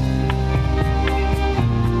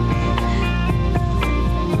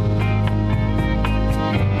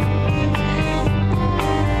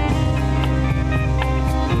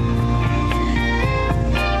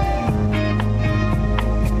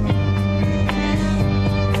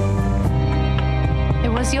 It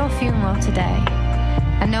was your funeral today,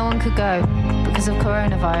 and no one could go because of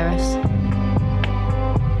coronavirus.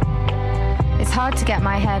 It's hard to get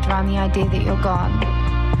my head around the idea that you're gone.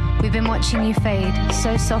 We've been watching you fade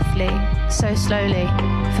so softly, so slowly,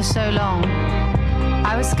 for so long.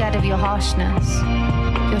 I was scared of your harshness,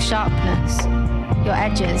 your sharpness, your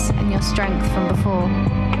edges, and your strength from before.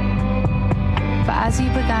 But as you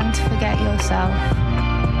began to forget yourself,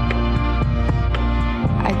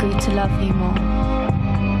 I grew to love you more.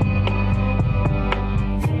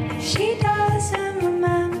 She doesn't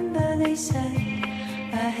remember, they said,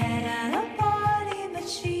 a head and a body, but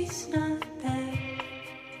she's not there.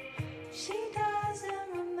 She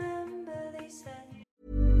doesn't remember, they said.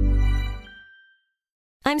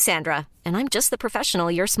 I'm Sandra, and I'm just the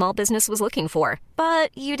professional your small business was looking for.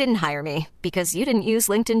 But you didn't hire me because you didn't use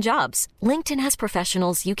LinkedIn Jobs. LinkedIn has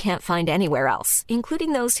professionals you can't find anywhere else,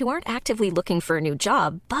 including those who aren't actively looking for a new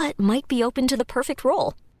job, but might be open to the perfect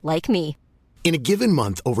role, like me. In a given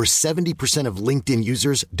month, over 70% of LinkedIn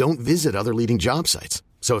users don't visit other leading job sites.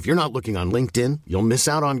 So if you're not looking on LinkedIn, you'll miss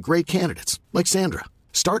out on great candidates like Sandra.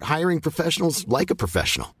 Start hiring professionals like a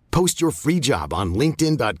professional. Post your free job on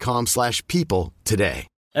linkedin.com/people today.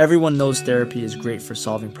 Everyone knows therapy is great for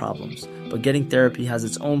solving problems, but getting therapy has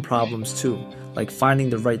its own problems too, like finding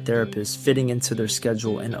the right therapist, fitting into their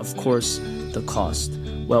schedule, and of course, the cost.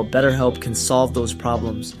 Well, BetterHelp can solve those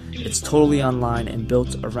problems. It's totally online and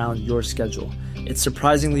built around your schedule. It's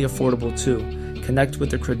surprisingly affordable too. Connect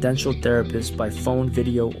with a credentialed therapist by phone,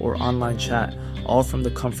 video, or online chat, all from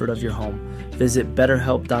the comfort of your home. Visit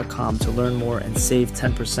BetterHelp.com to learn more and save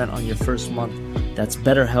 10% on your first month. That's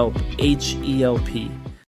BetterHelp, H-E-L-P.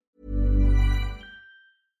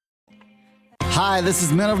 Hi, this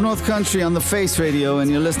is Men of North Country on the Face Radio, and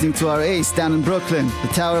you're listening to our ace down in Brooklyn, the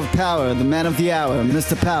Tower of Power, the man of the hour,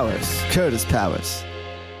 Mr. Powers, Kurtis Powers.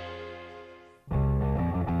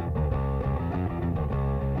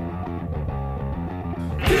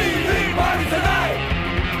 TV party tonight!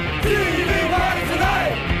 TV party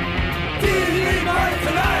tonight! TV party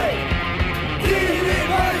tonight! TV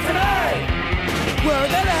party tonight! We're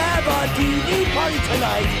gonna have a TV party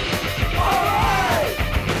tonight! Alright!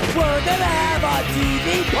 We're gonna have a TV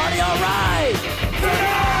party, alright!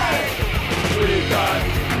 Tonight! We've got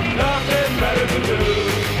nothing better to do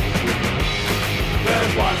than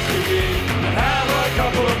watch TV and have a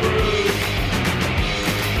couple of brews.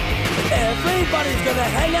 Everybody's gonna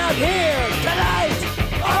hang out here tonight!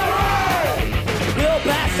 Alright! We'll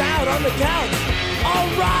pass out on the couch!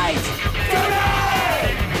 Alright!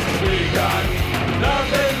 Tonight! We got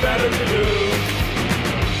nothing better to do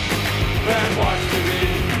than watch TV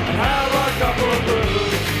and have a couple of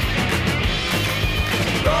brews.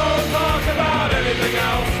 Don't talk about anything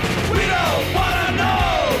else. We don't wanna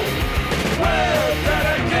know. We're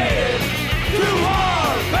dedicated to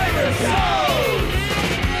our favorite shows.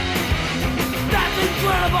 That's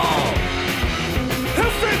incredible.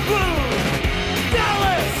 History Blues.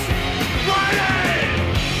 Dallas. Friday.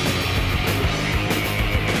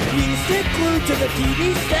 You stick glued to the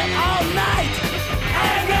TV set all night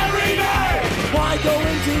and every night. Why go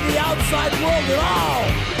into the outside world at all?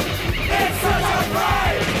 It's such a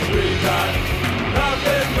fright. We got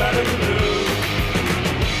nothing better to do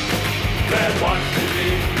than watch TV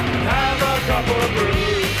and have a couple of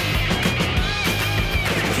brews.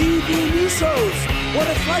 TV news shows what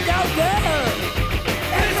it's like out there.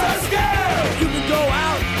 It's a scare. You can go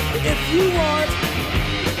out if you want.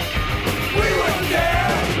 We wouldn't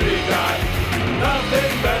care. We got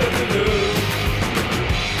nothing better to do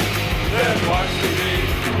than watch TV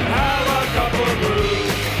and have a couple of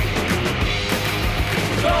brews.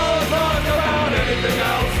 Don't talk about anything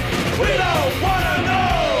else. We don't want to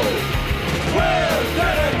know. We're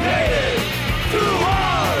dedicated to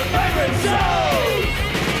our favorite shows.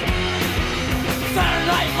 Saturday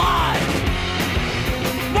Night Live,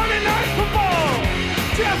 Monday Night Football,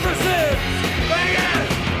 Jefferson,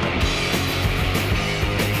 Vegas.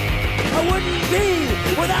 I wouldn't be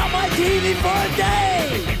without my TV for a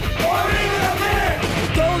day, or even a minute.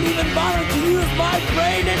 Don't even bother to use my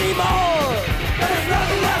brain anymore. There's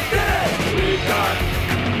nothing left in it. We've got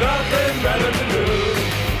nothing better to do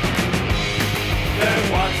than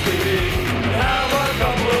watch TV and have a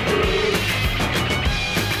couple of brews.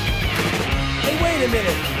 Hey, wait a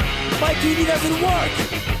minute. My TV doesn't work.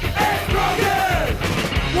 It's broken.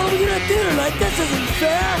 What are we gonna do tonight? This isn't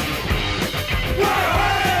fair. We're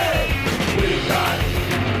hurting. We've got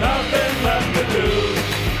nothing left to do.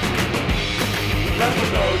 Left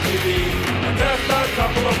with no TV and just a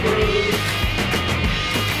couple of brews.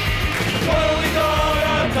 What are we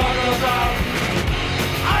gonna talk about?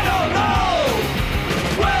 I don't know.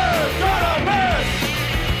 We're gonna miss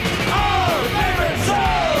our favorite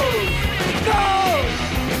shows. No,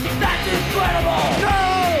 that's incredible. No,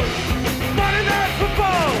 Monday Night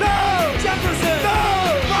Football. No, Jefferson. No,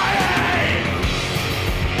 Friday.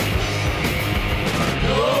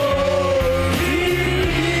 No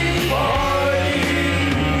TV party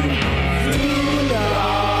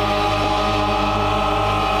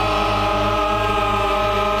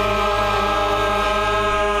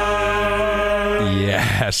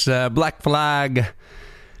Yes, Black Flag,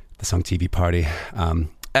 the song "TV Party,"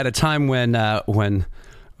 at a time when it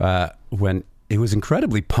was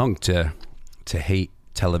incredibly punk to hate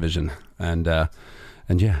television, and yeah,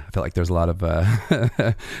 I felt like there's a lot of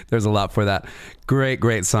there's a lot for that.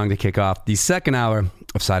 Great song to kick off the second hour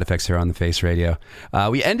of Side Effects here on the Face Radio.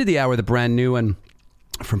 We ended the hour with a brand new one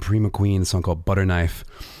from Prima Queen, a song called Butter Knife.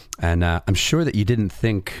 And I'm sure that you didn't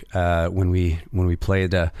think when we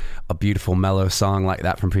played a beautiful mellow song like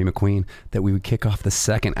that from Prima Queen that we would kick off the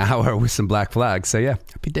second hour with some Black Flag. So yeah,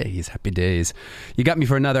 happy days. You got me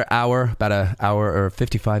for another hour, about an hour or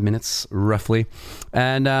 55 minutes roughly.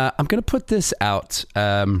 And I'm gonna put this out.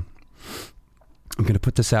 I'm gonna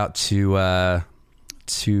put this out to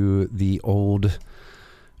the old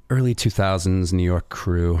early 2000s New York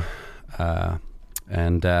crew,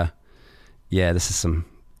 and yeah, this is some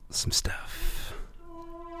stuff.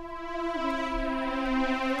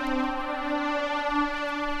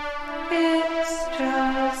 It's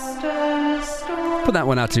just a story. Put that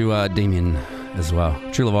one out to Damien as well.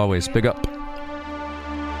 True love always. Big up.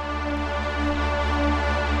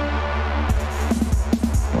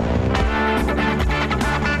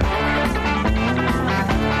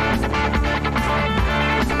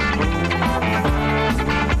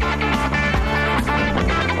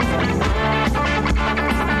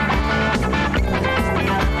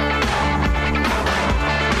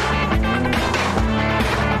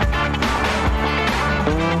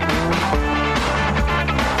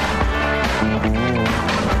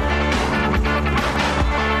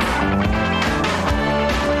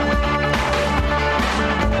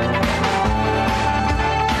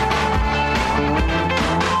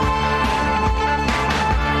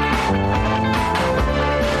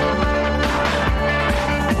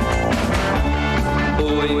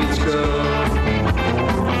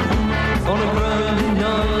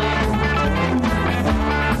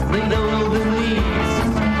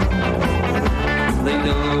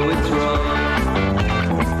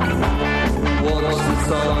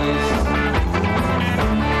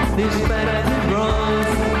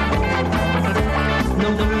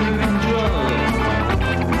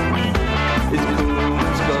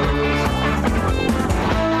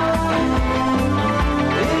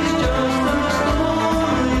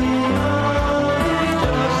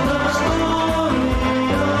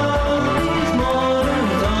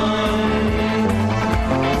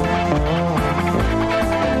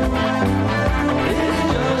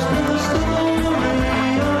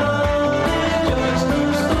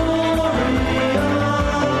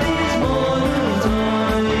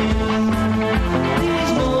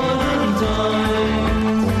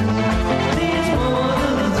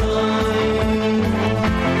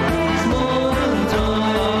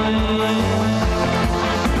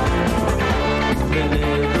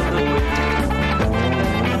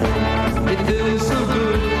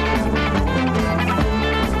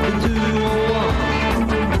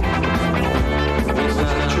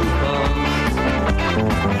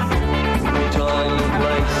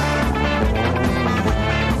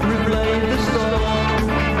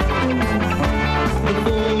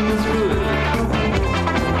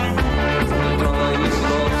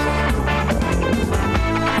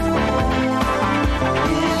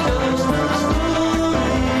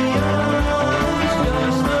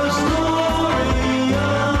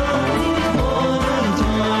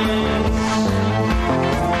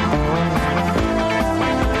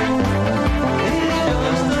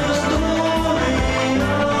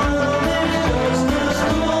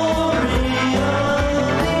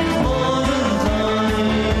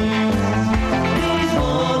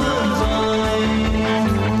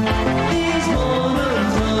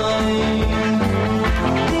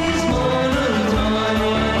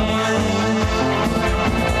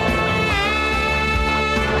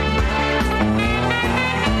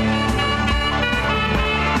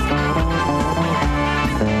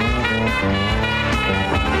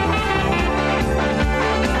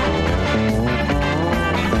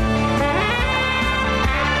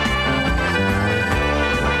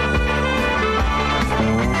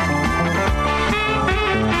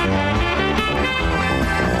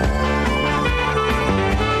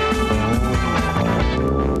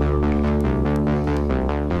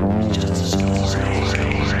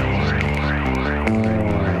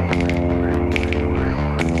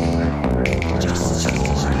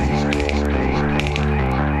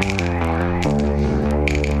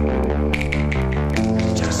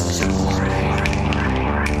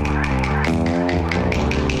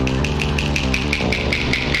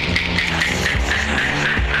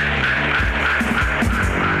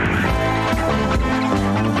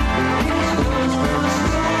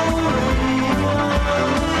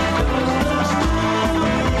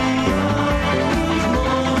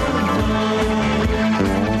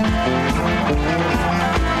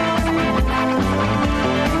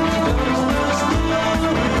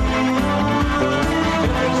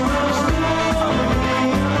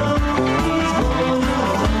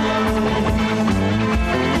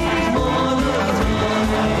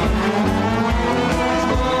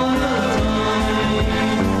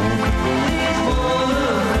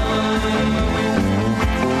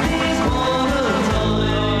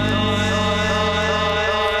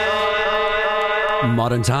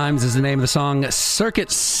 Modern Times is the name of the song, Circuit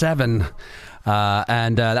 7.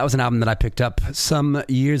 And that was an album that I picked up some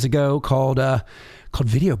years ago called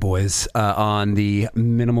Video Boys on the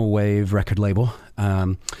Minimal Wave record label.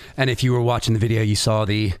 And if you were watching the video, you saw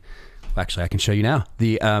actually I can show you now,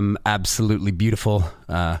 the absolutely beautiful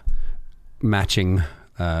matching,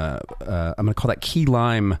 I'm going to call that key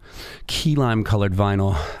lime colored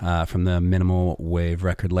vinyl from the Minimal Wave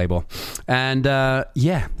record label. And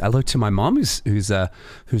yeah, I looked to my mom who's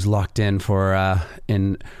locked in for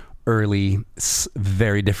an early,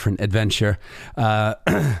 very different adventure.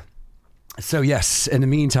 So yes, in the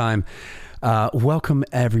meantime, welcome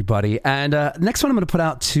everybody. And next one I'm going to put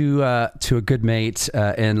out to a good mate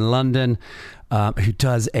in London, who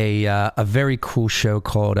does a very cool show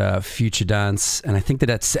called Future Dance, and I think that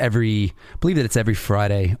it's every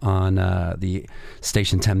Friday on the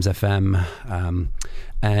station Thames FM,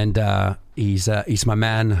 and he's my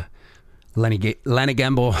man, Lenny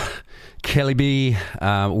Gamble, Kelly B,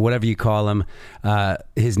 whatever you call him.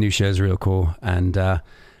 His new show is real cool, and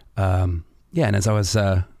yeah, and as I was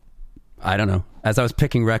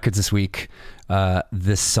picking records this week,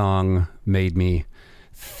 this song made me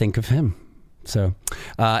think of him. So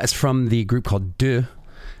it's from the group called Deux,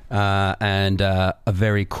 and a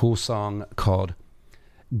very cool song called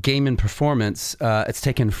Game and Performance. It's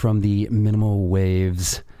taken from the Minimal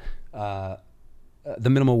Wave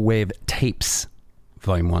Tapes,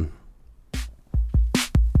 Volume 1.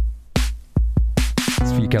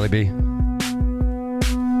 It's for you, Kelly B.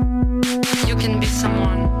 You can be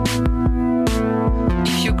someone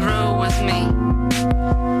if you grow with me.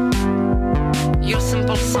 Your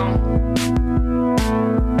simple song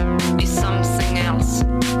is something else.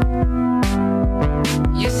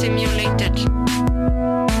 You simulated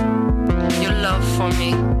your love for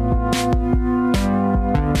me.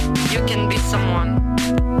 You can be someone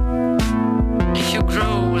if you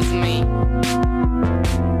grow with me.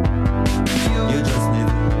 You just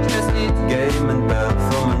need game and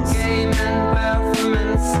performance. Game and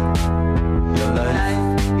performance. Your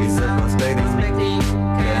life is a prospecting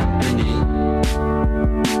company.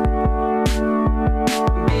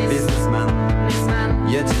 Businessman,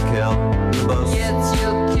 yet you kill the boss.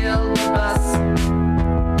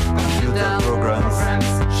 Computer programs,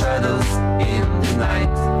 shadows in the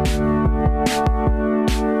night.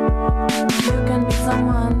 You can be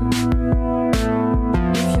someone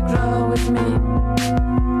if you grow with me.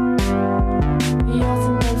 Your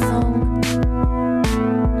simple song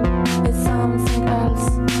is something else.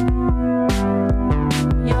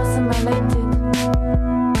 You're simulated.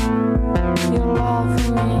 Your love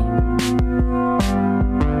for me.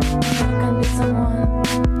 You can be someone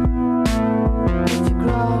if you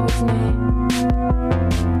grow with me.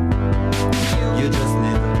 You just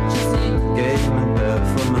need game and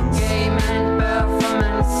performance. Game and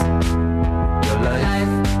performance. Your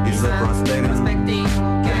life is a prospecting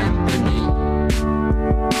company.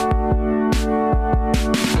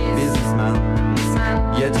 Businessman,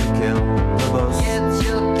 yet you kill the boss.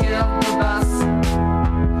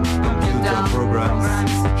 Computer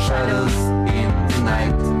programs, shadows in the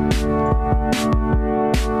night.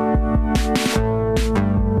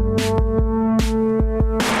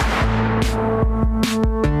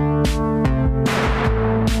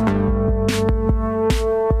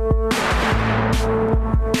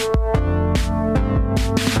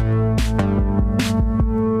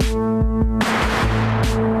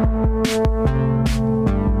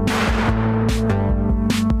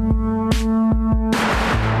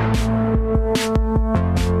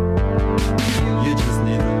 You just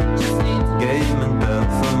need game and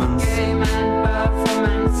performance.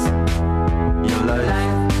 Your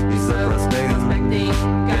life is a prospecting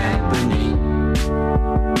company.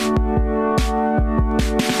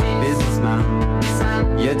 Businessman,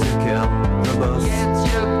 yet you kill the boss.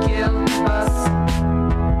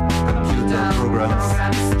 Computer programs,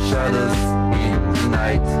 shadows in the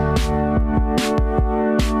night.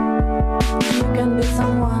 You can be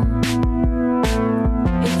someone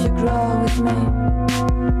if you grow with me.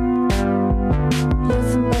 Your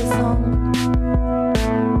simple song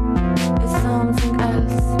is something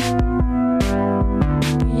else.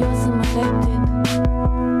 You're simulated.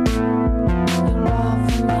 Your love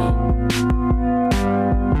for me.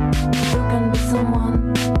 You can be someone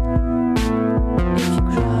if you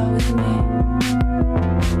grow with me.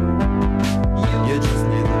 You just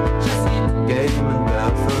need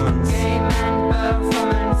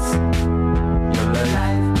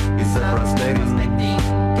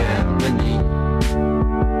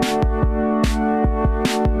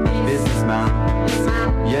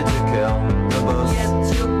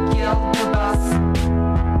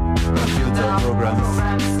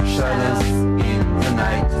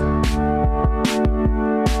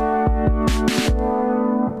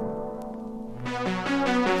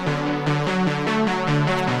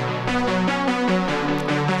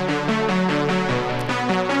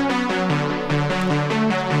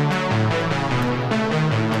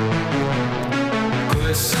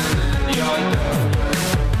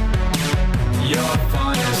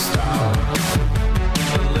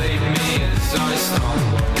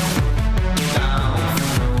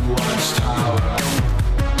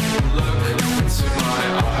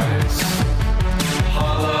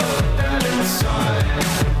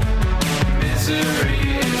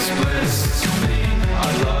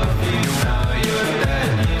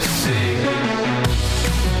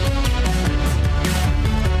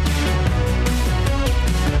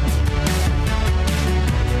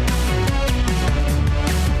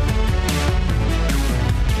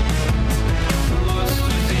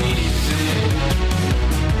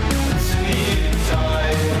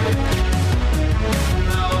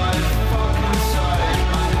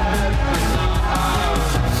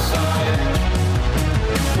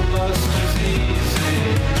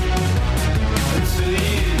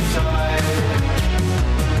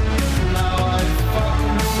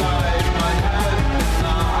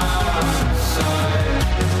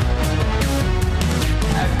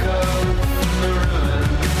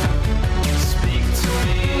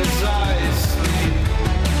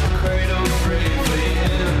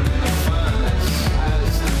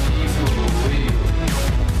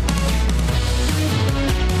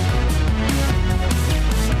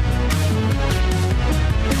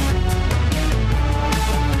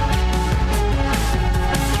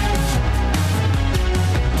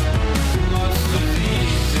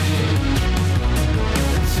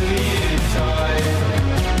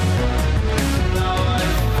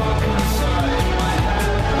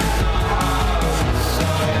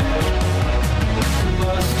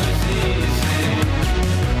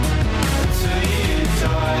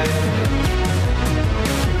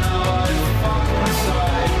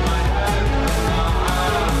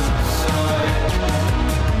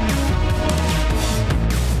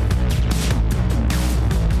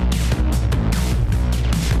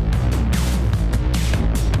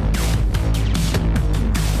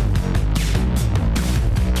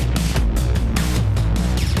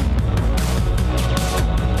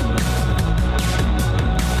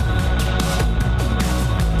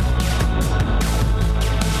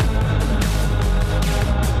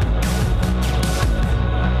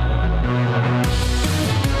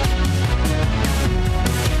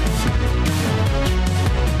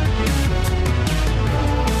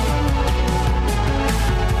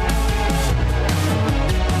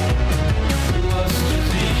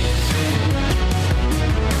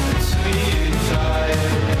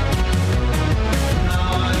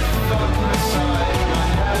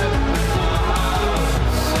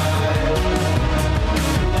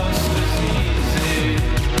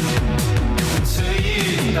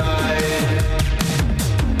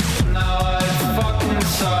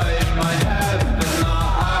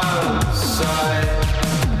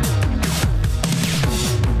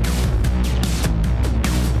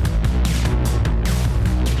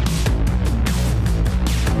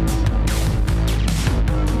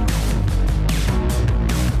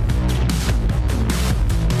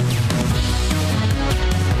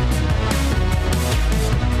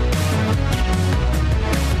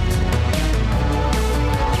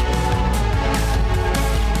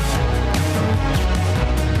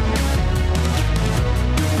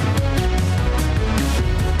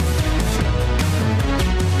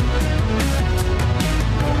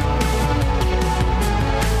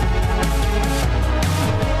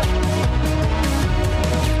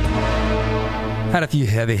Had a few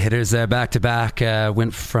heavy hitters there back to back.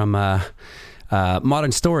 Went from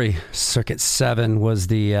Modern Story. Circuit 7 was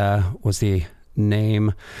the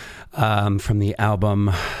name from the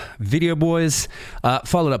album Video Boys.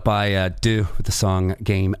 Followed up by Do with the song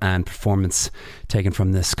Game and Performance, taken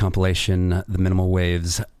from this compilation, The Minimal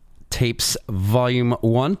Waves Tapes Volume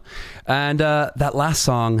 1. And that last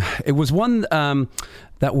song, it was one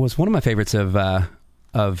that was one of my favorites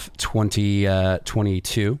of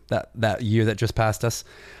 2022, that year that just passed us.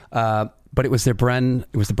 But it was the brand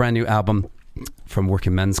new album from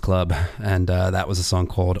Working Men's Club, and that was a song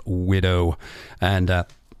called Widow. And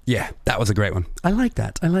yeah, that was a great one. I like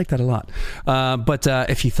that a lot. But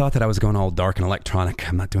if you thought that I was going all dark and electronic,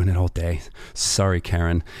 I'm not doing it all day. Sorry,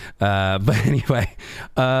 Karen. But anyway,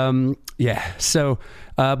 yeah. So,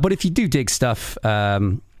 but if you do dig stuff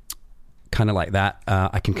kind of like that,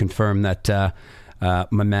 I can confirm that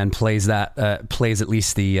my man plays at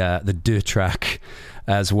least the Do track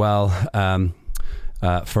as well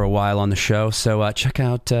for a while on the show. So check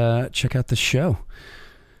out the show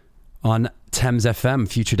on Thames FM,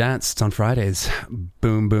 Future Dance. It's on Fridays.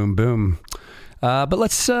 Boom, boom, boom. But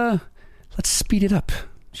let's speed it up,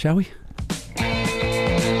 shall we?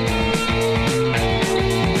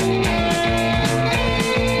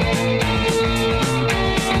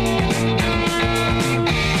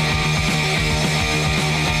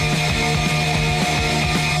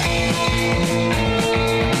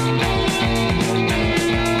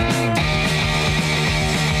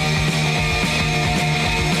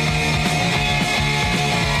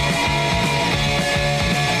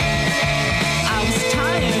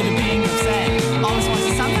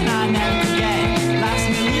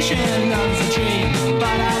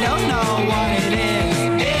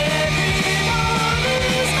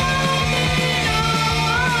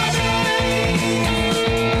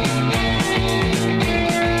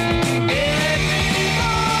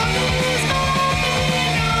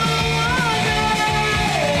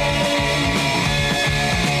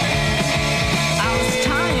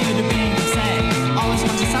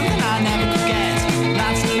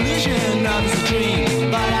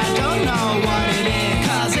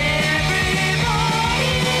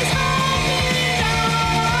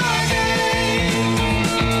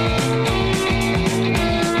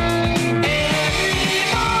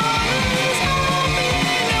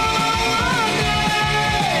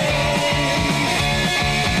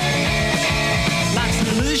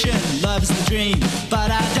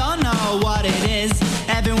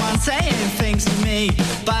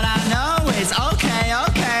 but I know it's okay,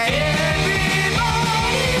 okay. Everybody's happy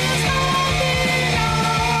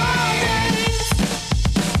nowadays.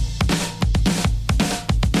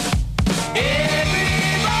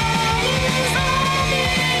 Everybody's happy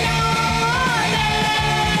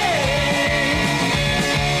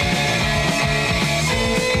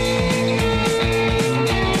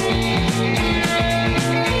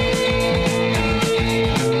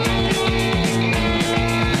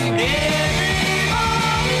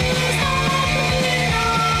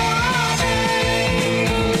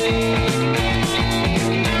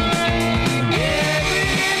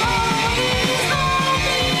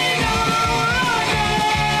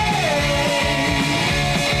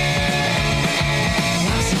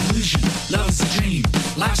Life's an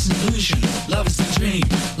illusion, love is the dream.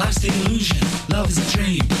 Life's the illusion, love is the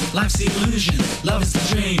dream. Life's the illusion, love is the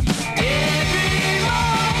dream.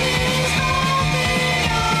 Everybody's happy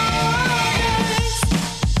nowadays.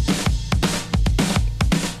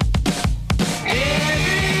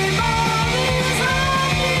 Everybody's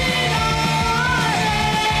happy nowadays.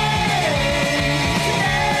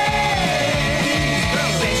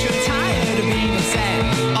 Bet you're tired of being upset.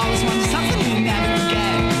 Always wanted something you never could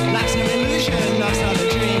get. Life's no illusion, love's not a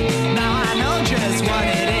dream. Now I know just what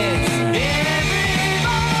it is. Everybody's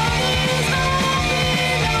happy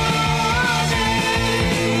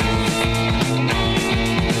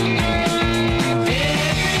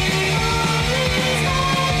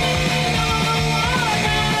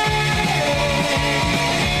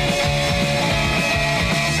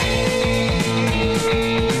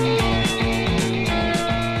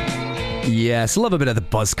Yes, love a bit of the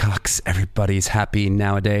Buzzcocks. Everybody's happy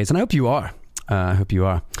nowadays, and I hope you are. But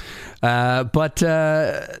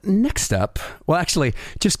next up, well, actually,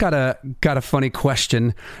 just got a funny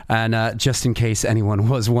question, and just in case anyone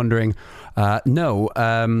was wondering, I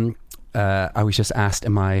was just asked,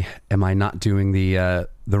 am I not doing the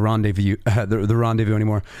rendezvous the rendezvous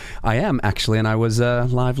anymore? I am actually, and I was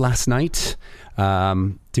live last night,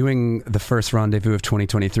 doing the first rendezvous of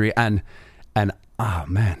 2023, and oh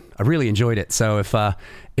man, I really enjoyed it. So if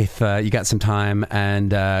you got some time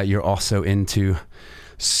and you're also into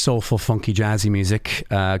soulful, funky, jazzy music,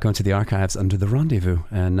 go into the archives under the rendezvous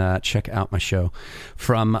and check out my show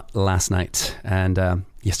from last night and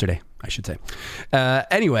yesterday, I should say.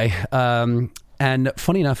 Anyway, and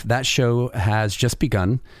funny enough, that show has just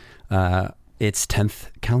begun its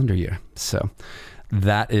 10th calendar year. So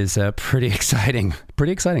that is pretty exciting.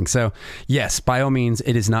 So yes, by all means,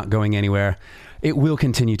 it is not going anywhere. It will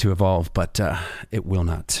continue to evolve, but it will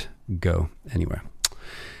not go anywhere.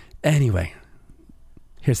 Anyway,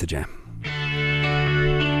 here's the jam.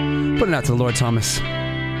 Put it out to Lord Thomas.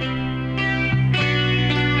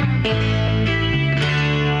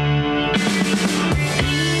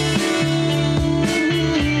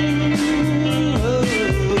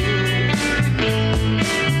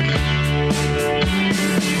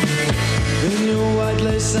 In your white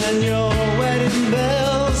lace and your wedding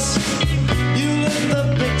bells, you lit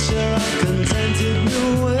the picture of contented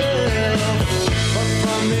new wealth. But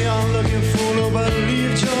from the onlooking fool who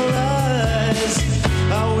believed your eyes,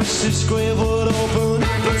 I wish this grave would open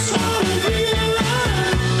up and swallow real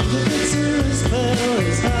life. The bitterest pill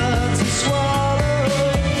is hard to swallow.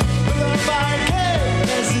 With a barricade,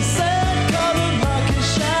 as he said, colored market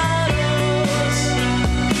shadows.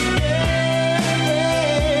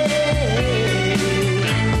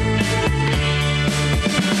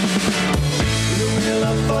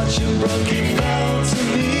 Fortune broken fell to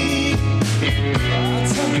me. I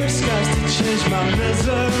took your scars to change my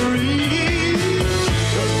misery.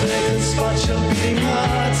 Those vacant spots, your beating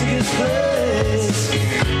heart to get place.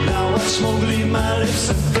 Now watch smoke bleed my lips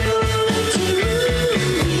and fill into you.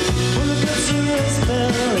 When the bitterest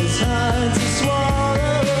pill is hard to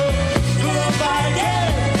swallow. Grow by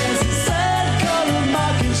again, as he said, colored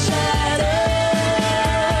marking shadows.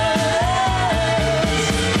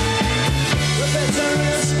 The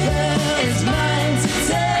bitterest is mine to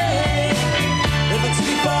take. If it took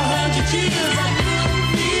me 400 years, I couldn't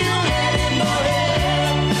feel anymore.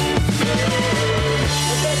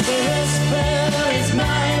 The bitterest pill is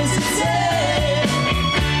mine to take.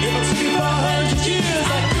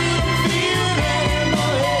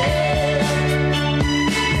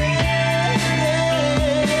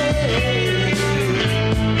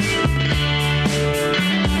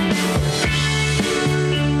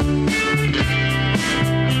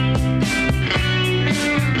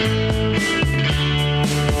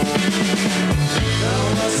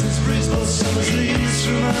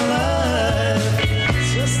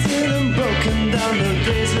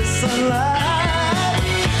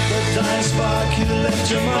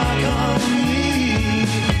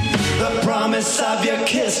 promise of your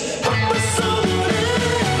kiss. I'm someone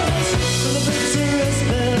else. The bitter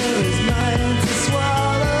pill is mine to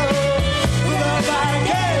swallow. Without my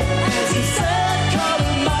game, as he said, caught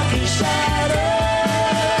in mocking shadows.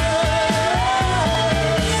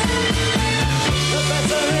 The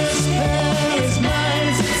bitter pill is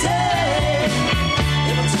mine to take.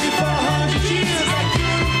 If I took it for 100 years, I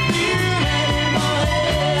couldn't feel anymore.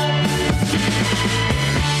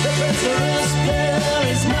 The bitter pill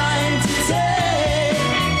is mine to take.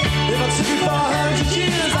 If I took it for 100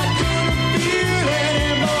 years, I couldn't feel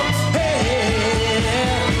anymore.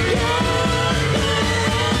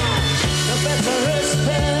 The bitter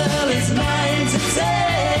pill is mine to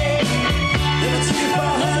take. If I took it for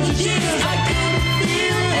 100 years, I couldn't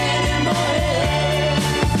feel anymore.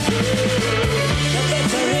 The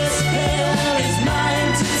bitter pill is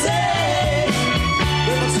mine to take.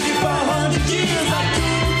 If I took it for 100 years, I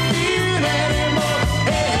couldn't feel anymore.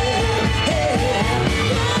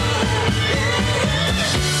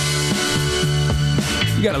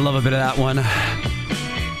 You gotta love a bit of that one.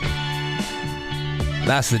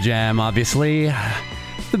 That's the jam, obviously.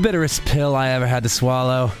 The bitterest pill I ever had to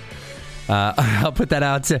swallow. I'll put that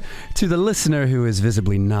out to the listener who is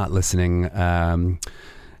visibly not listening.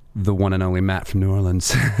 The one and only Matt from New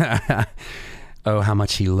Orleans. Oh, how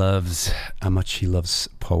much he loves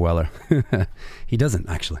Paul Weller. He doesn't,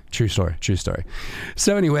 actually. True story.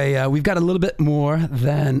 So anyway, we've got a little bit more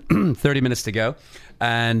than 30 minutes to go.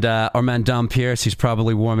 And our man Dom Pierce, who's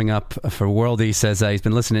probably warming up for Worldy, says he's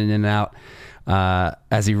been listening in and out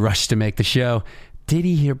as he rushed to make the show. Did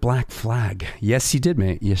he hear Black Flag? Yes, you did,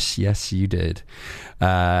 mate. Yes, you did.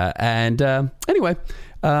 Anyway,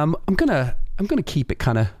 I'm gonna keep it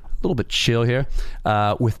kind of a little bit chill here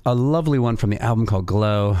with a lovely one from the album called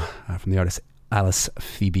Glow from the artist Alice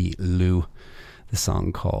Phoebe Lou. The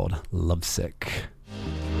song called Lovesick.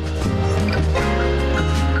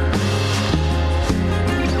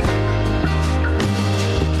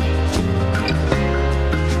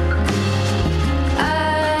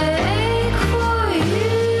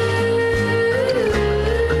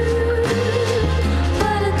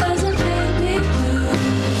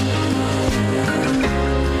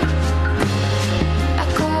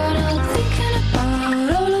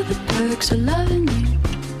 Of loving you,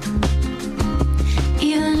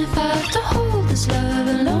 even if I have to hold this love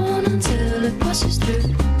alone until it passes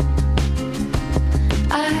through.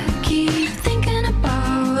 I keep thinking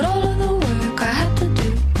about all of the work I had to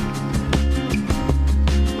do,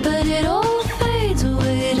 but it all fades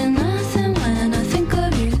away to nothing when I think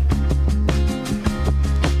of you.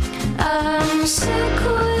 I'm sick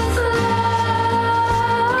with love.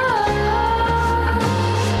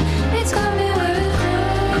 It's got me where it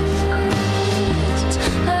hurts.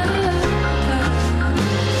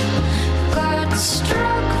 Got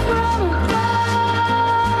struck from above.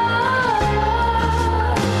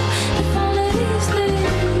 If only these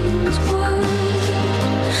things would.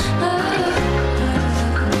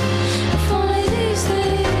 If only these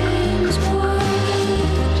things would.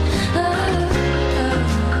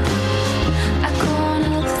 I can't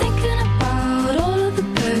help thinking about all of the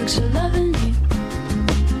perks of loving you.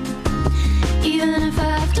 Even if I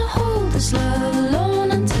have to hold this love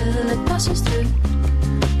alone until it passes through.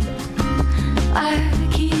 I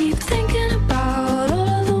keep thinking about all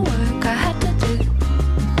of the work I had to do,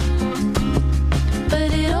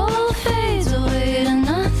 but it all fades away to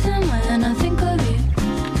nothing when I think of you.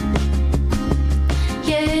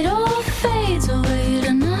 Yeah, it all fades away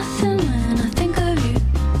to nothing when I think of you.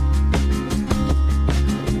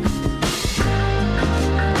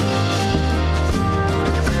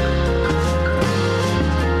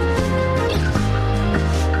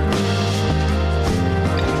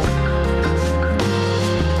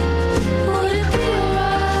 Would it be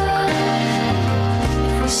alright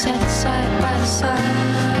if we sat side by side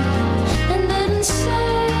and didn't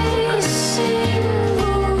say a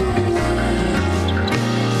single word?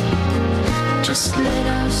 Just let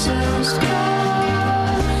ourselves go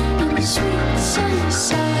in the sweet sunny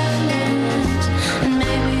silence, and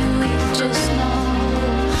maybe we just know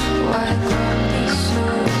why grumpy so.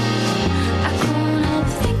 I can't help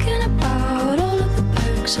thinking about all of the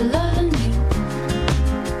perks of loving you.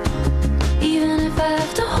 Even if I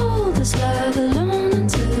have to hold this love alone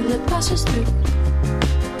until it passes through.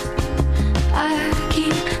 I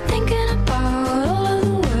keep thinking about all of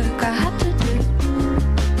the work I had to do,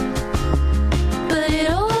 but it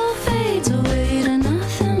all fades away to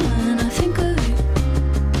nothing when I think of you.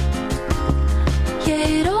 Yeah,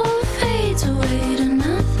 it all fades away to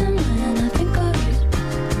nothing when I think of you.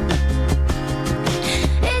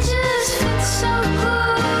 It just fits so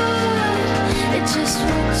good, it just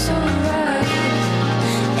looks so right.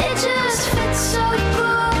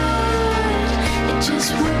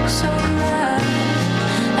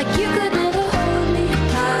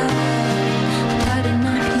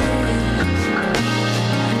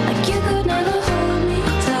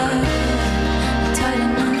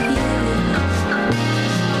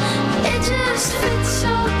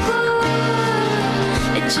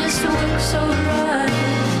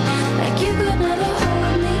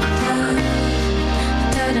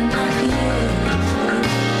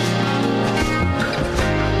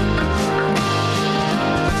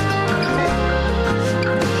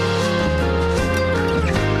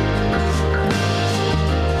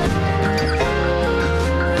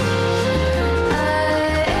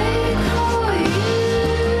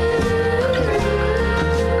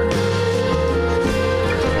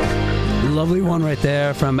 right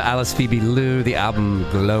there from Alice Phoebe Lou, the album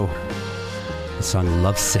Glow. The song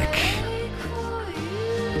Lovesick.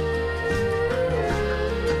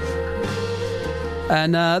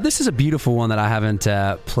 And this is a beautiful one that I haven't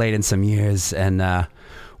played in some years. And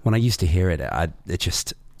when I used to hear it, it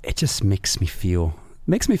just makes me feel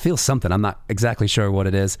something. I'm not exactly sure what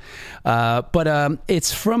it is. But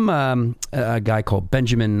it's from a guy called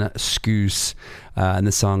Benjamin Scouse. And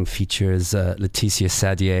the song features Laetitia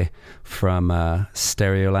Sadier from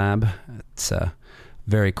Stereolab. It's a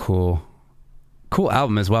very cool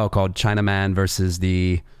album as well, called Chinaman versus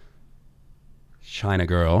the China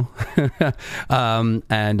Girl. And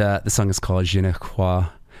the song is called Je ne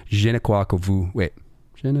crois que vous. Wait.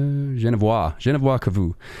 Je ne vois que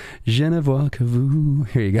vous. Je ne vois que vous.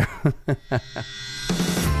 Here you go.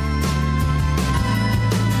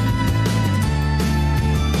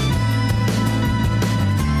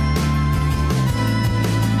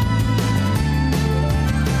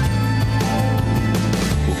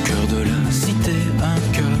 Au cœur de la cité, un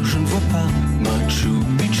cœur, je ne vois pas Machu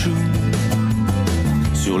Picchu.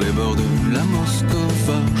 Sur les bords de la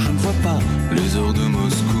Moscova, je ne vois pas les heures de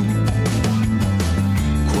Moscou.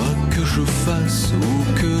 Quoi que je fasse ou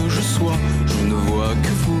que je sois, je ne vois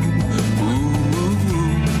que vous.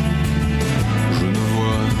 Je ne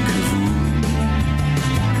vois que vous.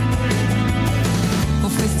 Au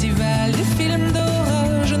festival des films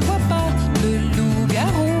d'horreur, je ne vois pas le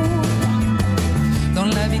loup-garou. Dans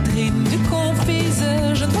la vitrine du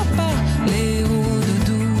confiseur, je ne vois pas les héros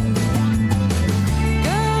doudou.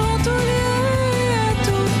 Car en tout lieu et à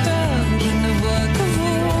toute heure, je ne vois que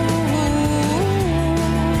vous.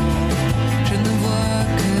 Je ne vois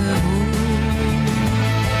que vous.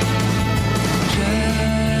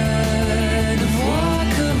 Je ne vois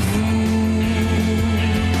que vous.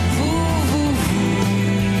 Vous.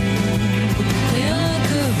 Rien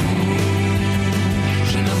que vous.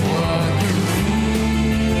 Je ne vois que vous.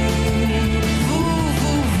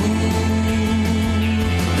 Vous.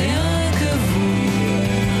 Rien que vous.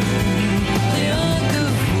 Rien que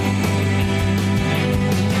vous.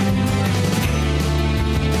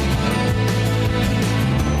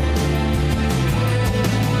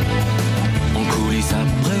 En coulisses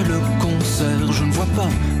après le concert, je ne vois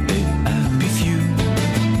pas les Happy Few.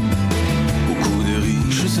 Au cou des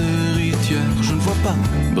riches héritières, je ne vois pas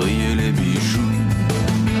briller les bijoux.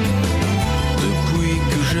 Depuis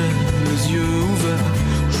que j'ai les yeux ouverts,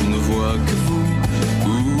 je ne vois que vous.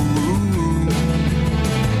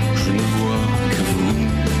 Je ne vois que vous.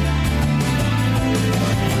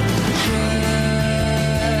 Je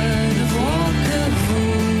ne vois que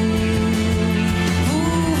vous.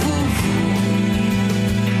 Vous.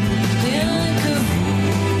 Rien que vous.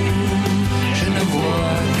 Je ne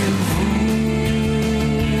vois que vous.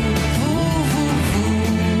 Vous.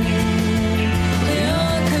 Rien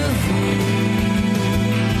que vous.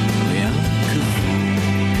 Rien que vous.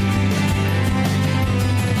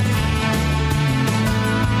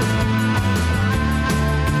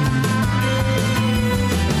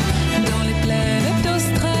 Dans les plaines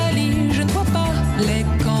d'Australie, je ne vois pas les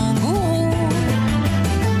kangourous.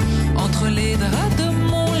 Entre les draps de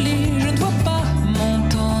mon lit, je ne vois pas mon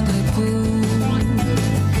tendre époux.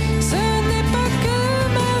 Ce n'est pas que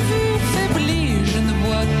ma vue faiblit, je ne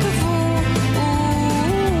vois que vous.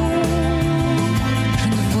 Je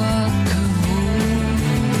ne vois que vous.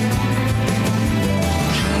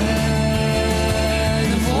 Je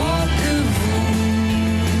ne vois que vous.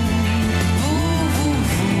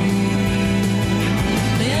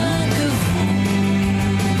 Rien que vous.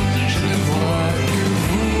 Je ne vois que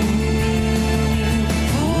vous.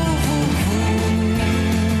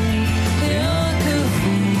 Rien que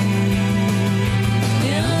vous.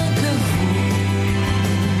 Rien que vous.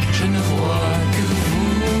 Je ne vois que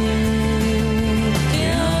vous.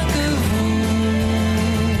 Rien que vous.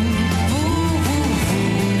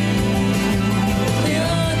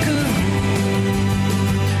 Rien que vous.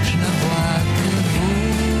 Je ne vois que vous.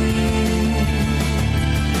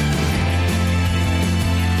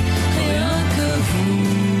 Rien que vous.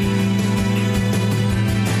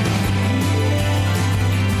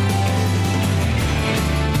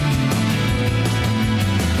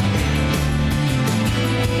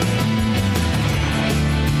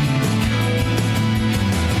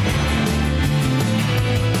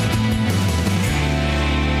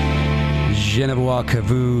 Je ne vois que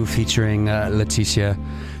vous, featuring Laetitia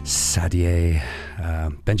Sadier.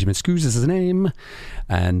 Benjamin Scouse is his name.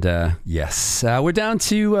 And yes, we're down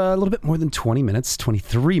to a little bit more than 20 minutes,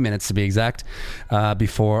 23 minutes to be exact,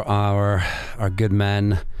 before our good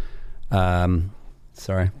man,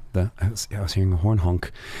 sorry, I was hearing a horn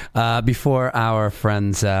honk. Before our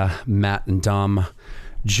friends Matt and Dom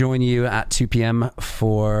join you at 2 p.m.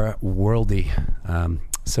 for Worldy.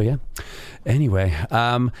 So yeah. Anyway,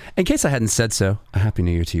 in case I hadn't said so, a Happy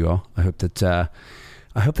New Year to you all. I hope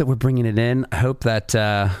that we're bringing it in. I hope that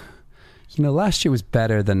last year was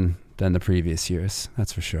better than the previous years.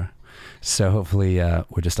 That's for sure. So hopefully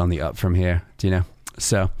we're just on the up from here. Do you know?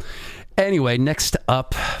 So anyway, next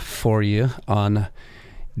up for you on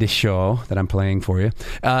the show that I'm playing for you,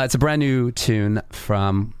 it's a brand new tune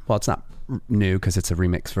from. Well, it's not new because it's a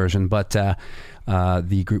remix version, but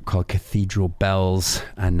the group called Cathedral Bells,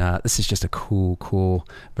 and this is just a cool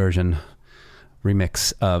version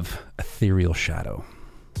remix of Ethereal Shadow.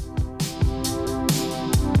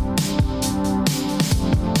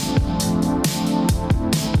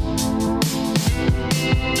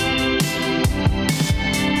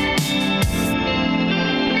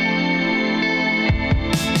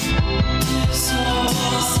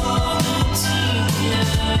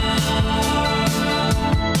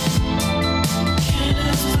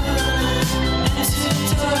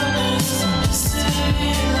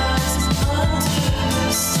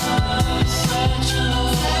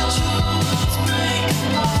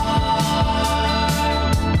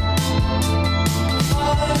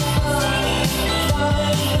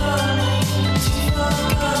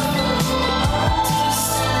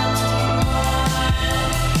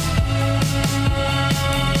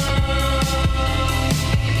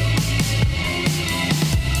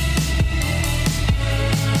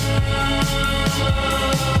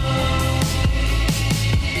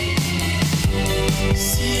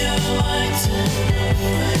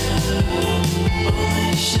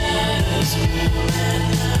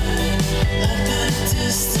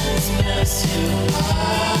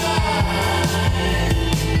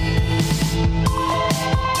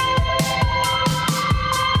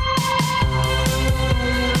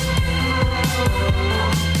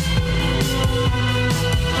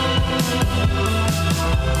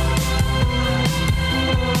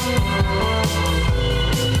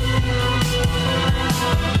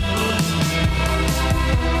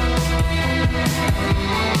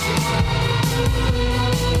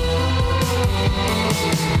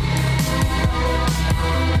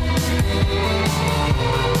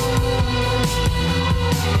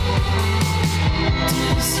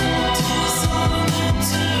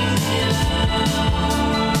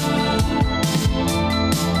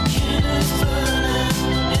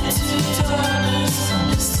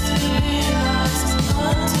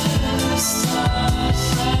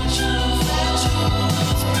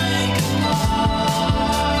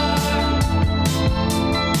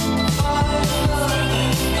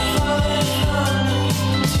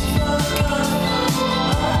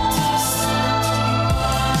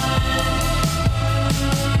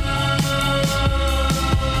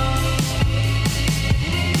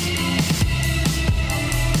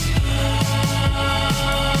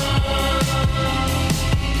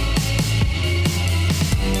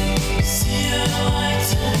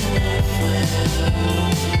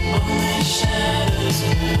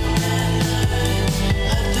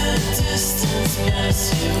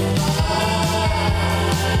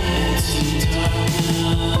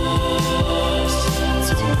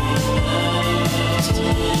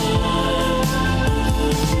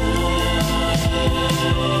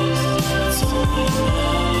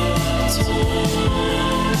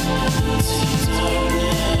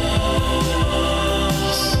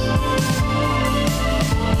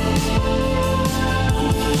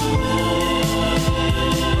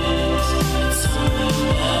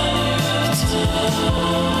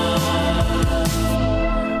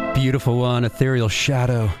 Beautiful one, Ethereal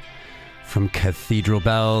Shadow from Cathedral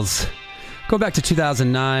Bells. Go back to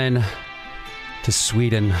 2009 to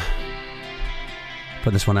Sweden.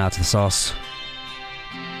 Put this one out to the sauce.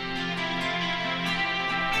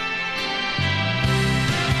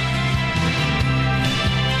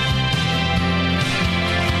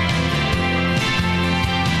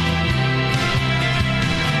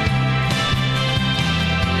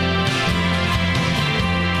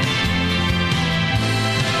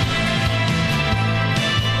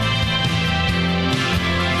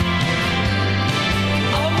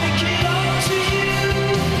 I'll make it up to you,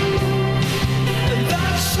 and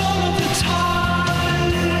that's all of the time.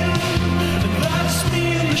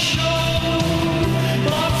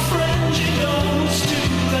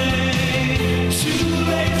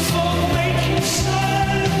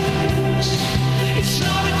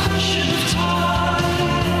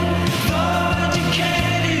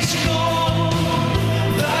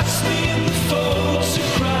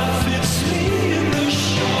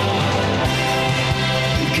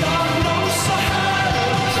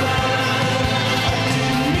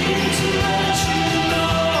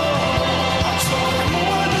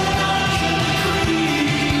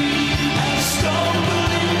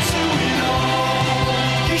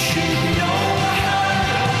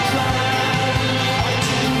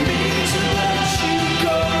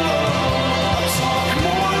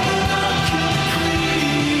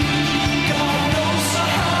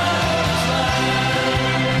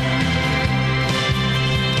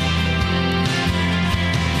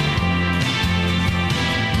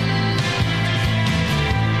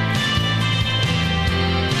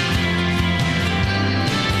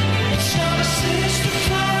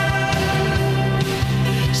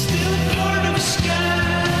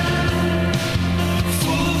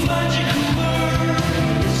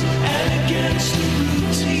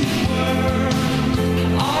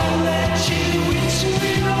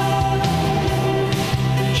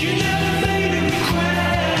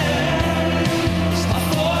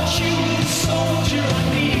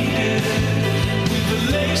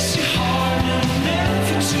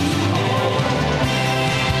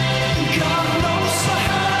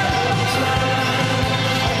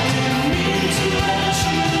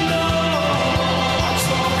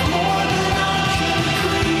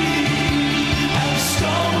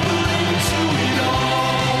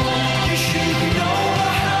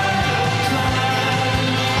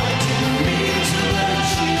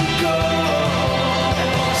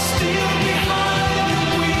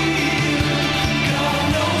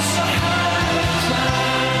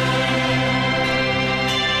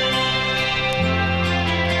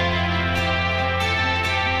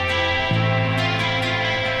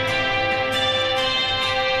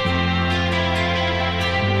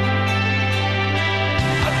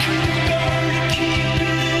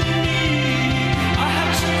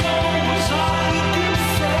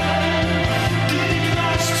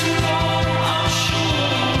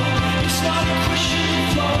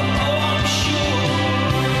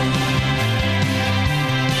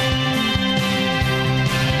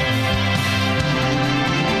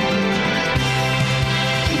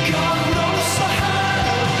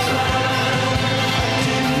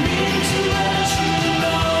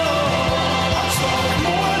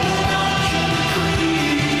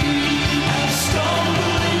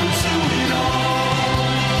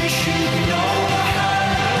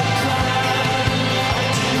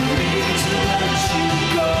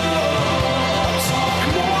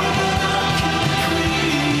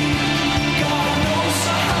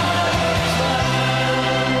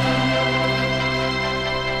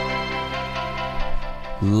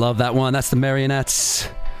 Love that one. That's the Marionettes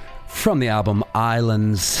from the album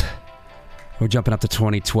Islands. We're jumping up to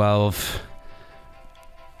 2012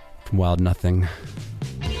 from Wild Nothing.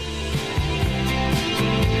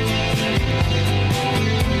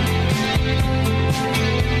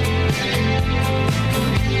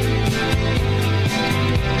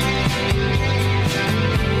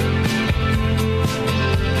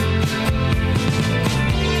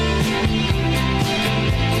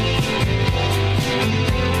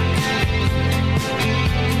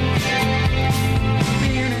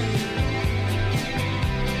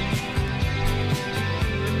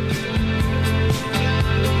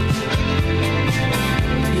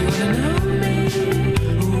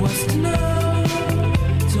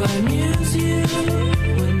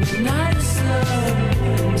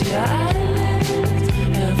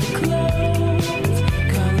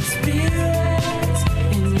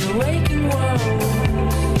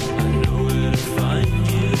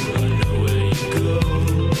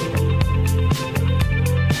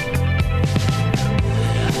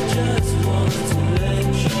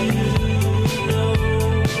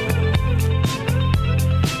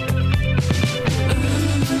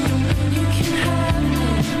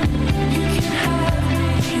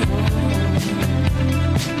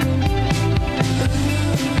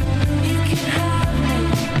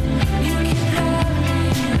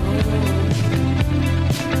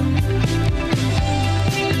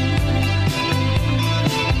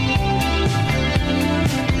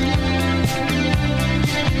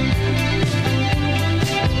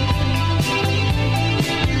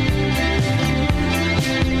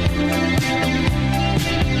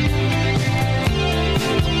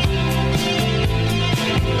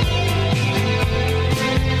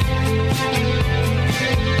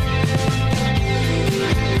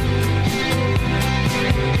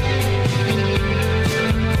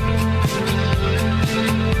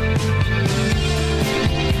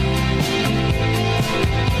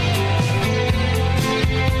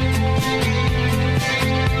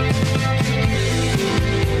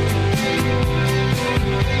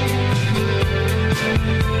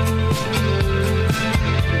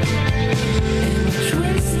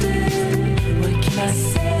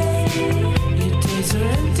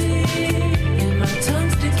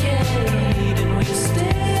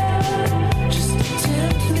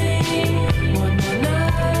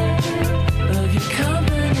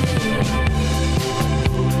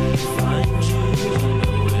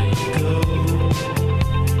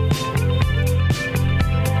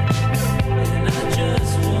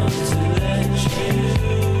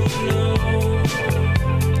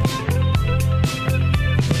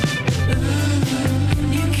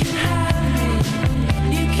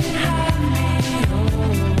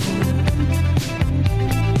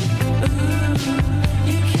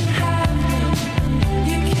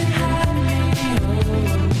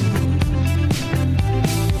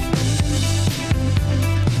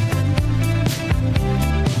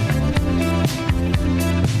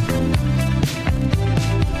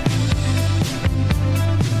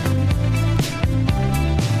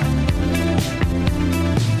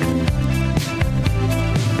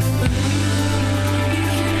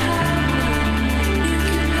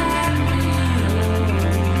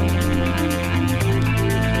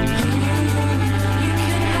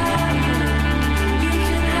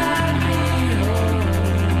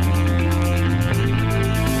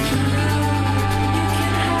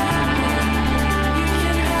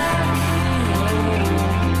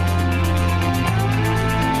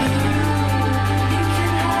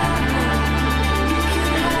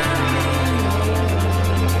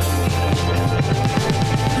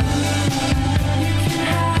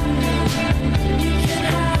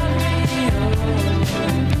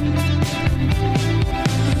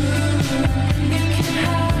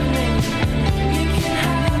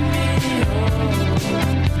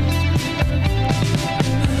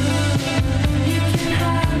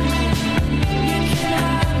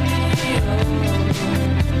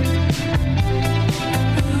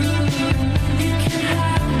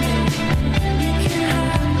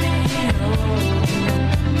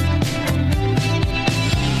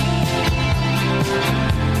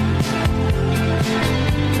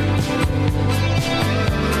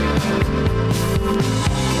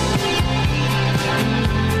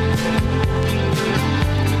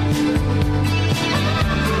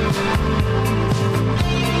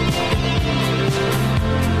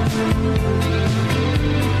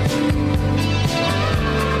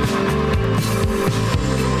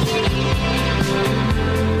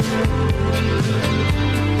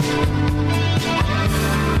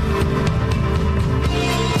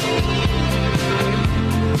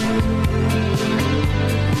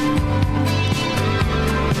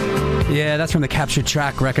 That's from the Captured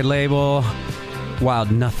Track record label. Wild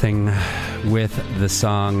Nothing with the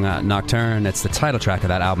song Nocturne. It's the title track of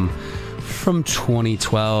that album from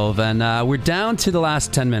 2012. And we're down to the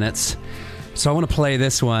last 10 minutes. So I want to play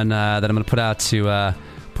this one that I'm going to put out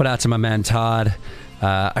to my man Todd.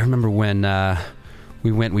 I remember when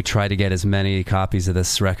we tried to get as many copies of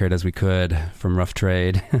this record as we could from Rough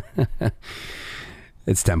Trade.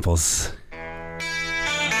 It's Temples.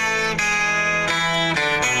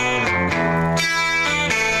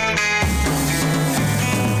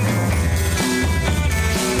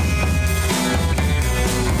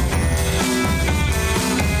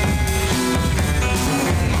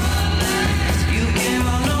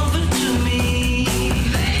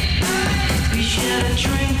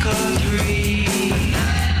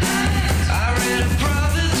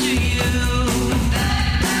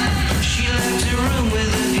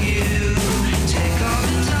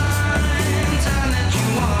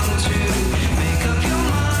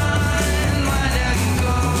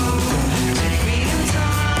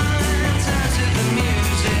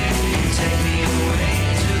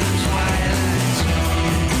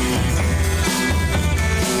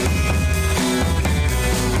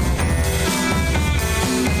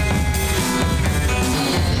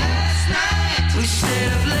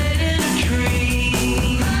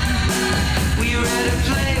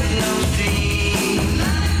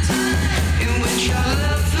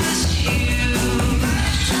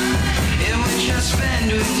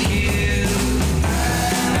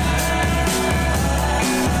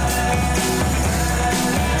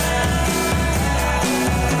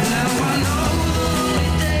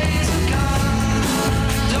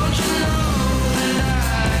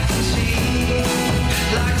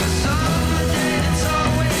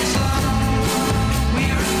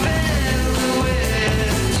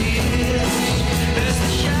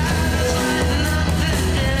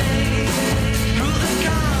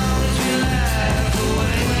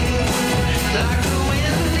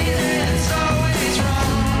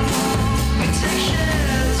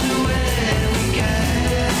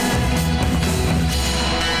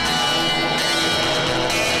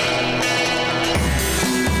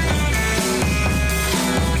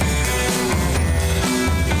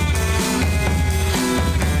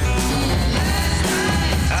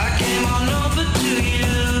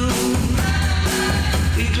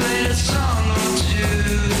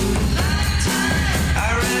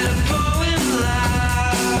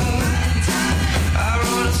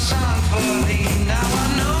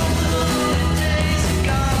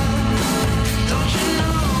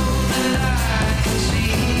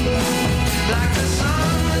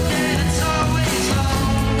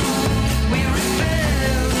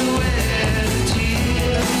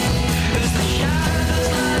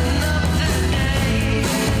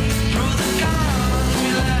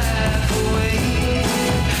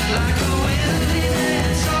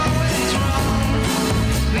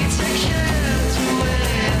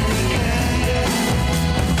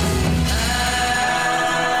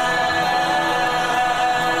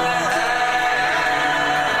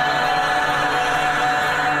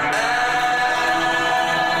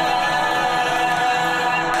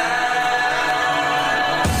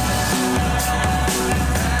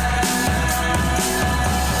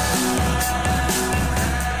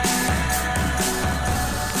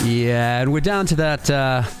 Yeah, and we're down to that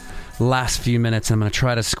last few minutes. I'm going to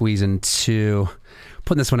try to squeeze in two.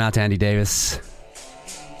 Putting this one out to Andy Davis.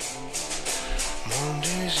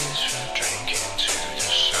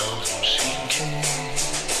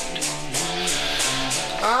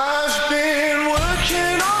 I've been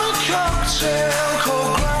working on a cocktail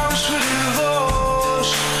called Grounds for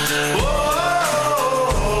Divorce.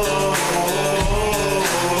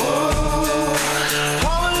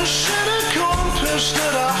 Polishing a compass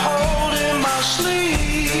that I hold in my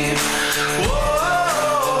sleeve.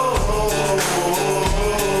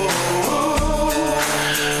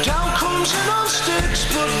 Down comes in on sticks,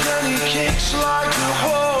 but then he kicks like a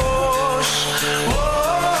horse.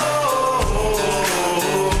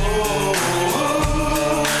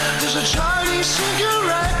 There's a Chinese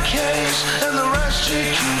cigarette case, and the rest you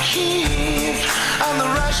can keep, and the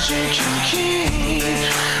rest you can keep,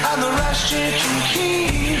 and the rest you can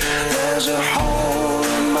keep. There's a hole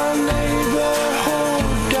in my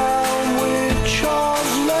neighborhood down which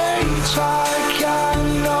of late I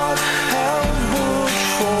cannot help but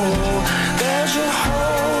fall. There's a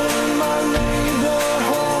hole in my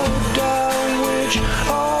neighborhood down which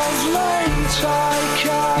of late I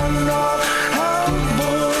cannot help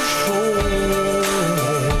but fall.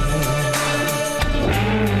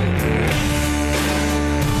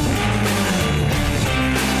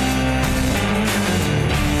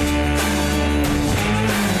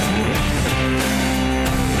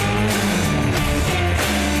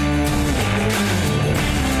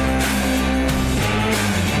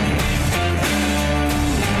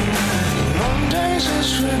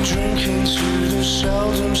 into the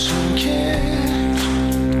seldom sinking.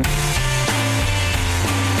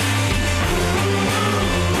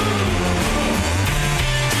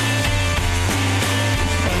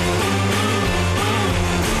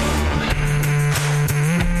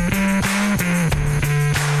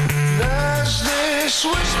 There's this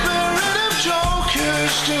whispering of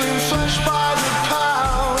jokers doing flesh by the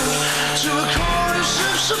pound to a chorus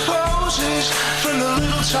of supposes from the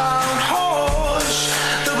little town halls.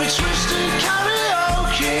 There'll be twisted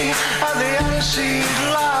karaoke at the Aniseed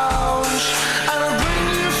Lounge, and I'll bring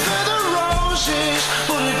you feather roses,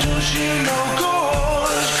 but it does you no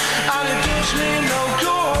good, and it does me no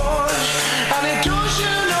good, and it does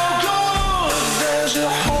you no good. There's a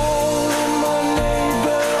hole in my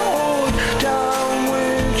neighborhood down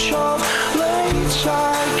which of late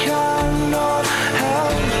I cannot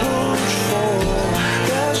help but fall.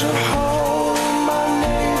 There's a hole in my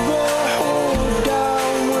neighborhood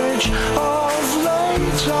down which of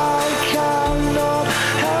late I cannot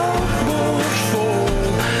help but fall.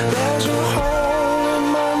 There's a hole in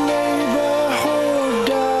my neighborhood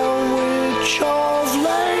down which of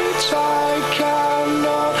late I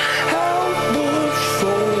cannot help but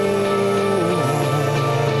fall.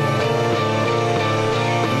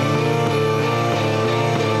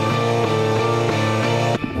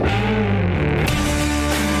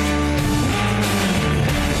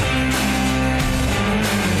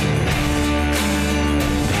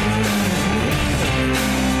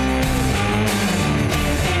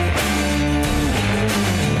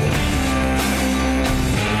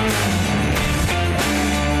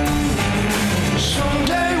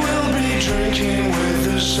 Someday we'll be drinking with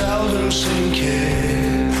the seldom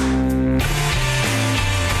sinking.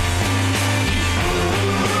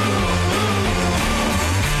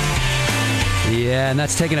 Yeah, and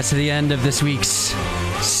that's taking us to the end of this week's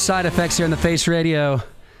Side Effects here on the Face Radio.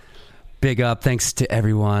 Big up. Thanks to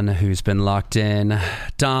everyone who's been locked in.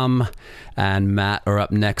 Dom and Matt are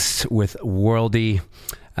up next with Worldy.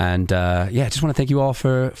 And yeah, I just want to thank you all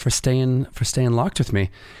for staying locked with me.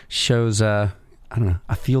 Shows, I don't know,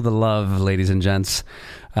 I feel the love, ladies and gents.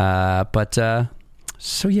 So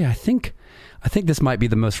yeah, I think this might be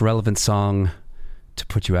the most relevant song to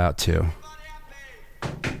put you out to.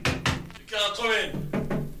 You can't come in.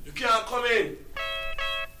 You can't come in.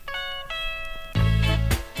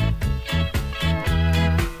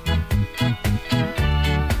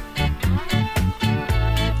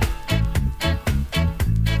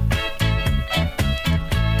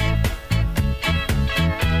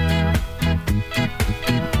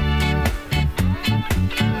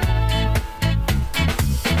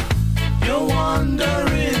 You're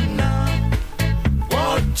wondering now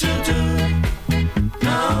what to do.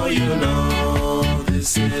 Now you know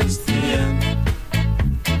this is the end.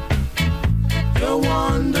 You're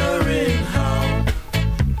wondering how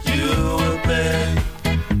you will pay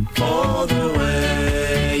for the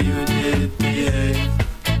way you did behave.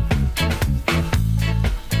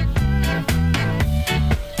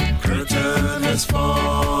 Curtain has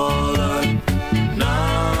fallen.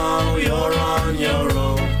 Now you're on your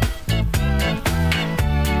own.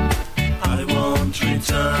 I won't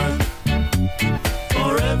return.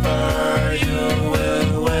 Forever you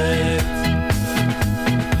will wait.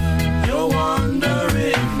 You're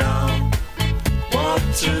wondering now what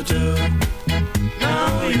to do.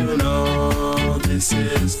 Now you know this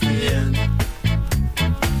is the end.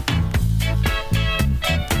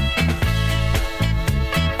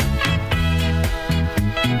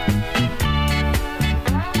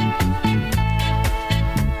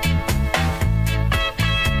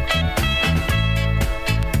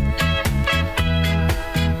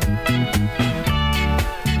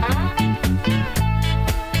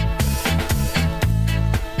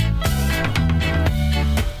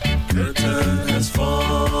 Curtain has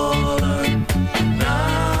fallen.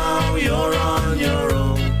 Now you're on your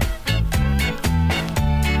own.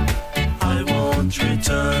 I won't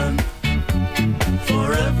return.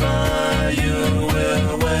 Forever you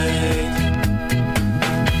will wait.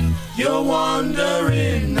 You're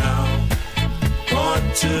wondering now what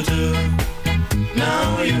to do.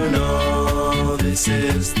 Now you know this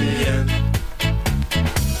is the end.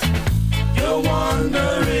 You're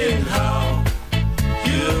wondering how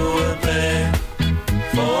you will pay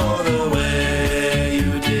for the way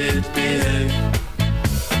you did behave.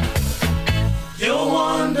 You're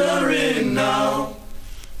wondering now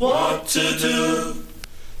what to do.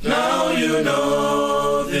 Now you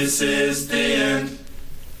know this is the end.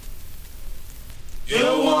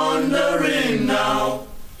 You're wondering now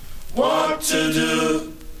what to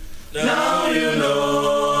do. Now you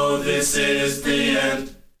know this is the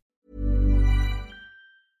end.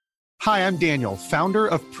 Hi, I'm Daniel, founder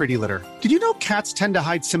of Pretty Litter. Did you know cats tend to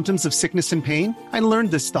hide symptoms of sickness and pain? I learned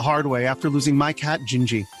this the hard way after losing my cat,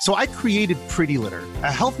 Gingy. So I created Pretty Litter,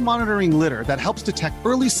 a health monitoring litter that helps detect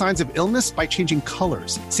early signs of illness by changing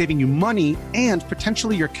colors, saving you money and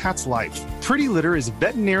potentially your cat's life. Pretty Litter is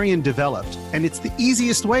veterinarian developed, and it's the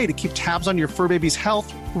easiest way to keep tabs on your fur baby's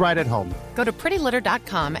health right at home. Go to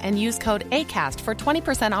prettylitter.com and use code ACAST for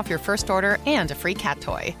 20% off your first order and a free cat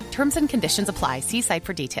toy. Terms and conditions apply. See site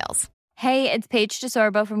for details. Hey, it's Paige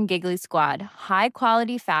DeSorbo from Giggly Squad. High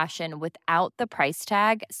quality fashion without the price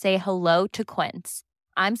tag. Say hello to Quince.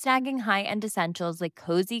 I'm snagging high-end essentials like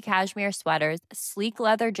cozy cashmere sweaters, sleek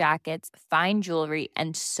leather jackets, fine jewelry,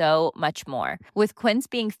 and so much more. With Quince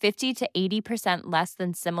being 50 to 80% less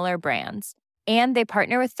than similar brands. And they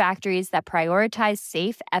partner with factories that prioritize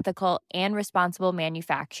safe, ethical, and responsible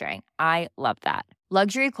manufacturing. I love that.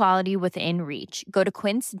 Luxury quality within reach. Go to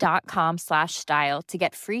quince.com/style to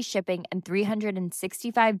get free shipping and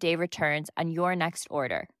 365-day returns on your next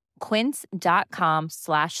order.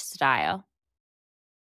 Quince.com/style.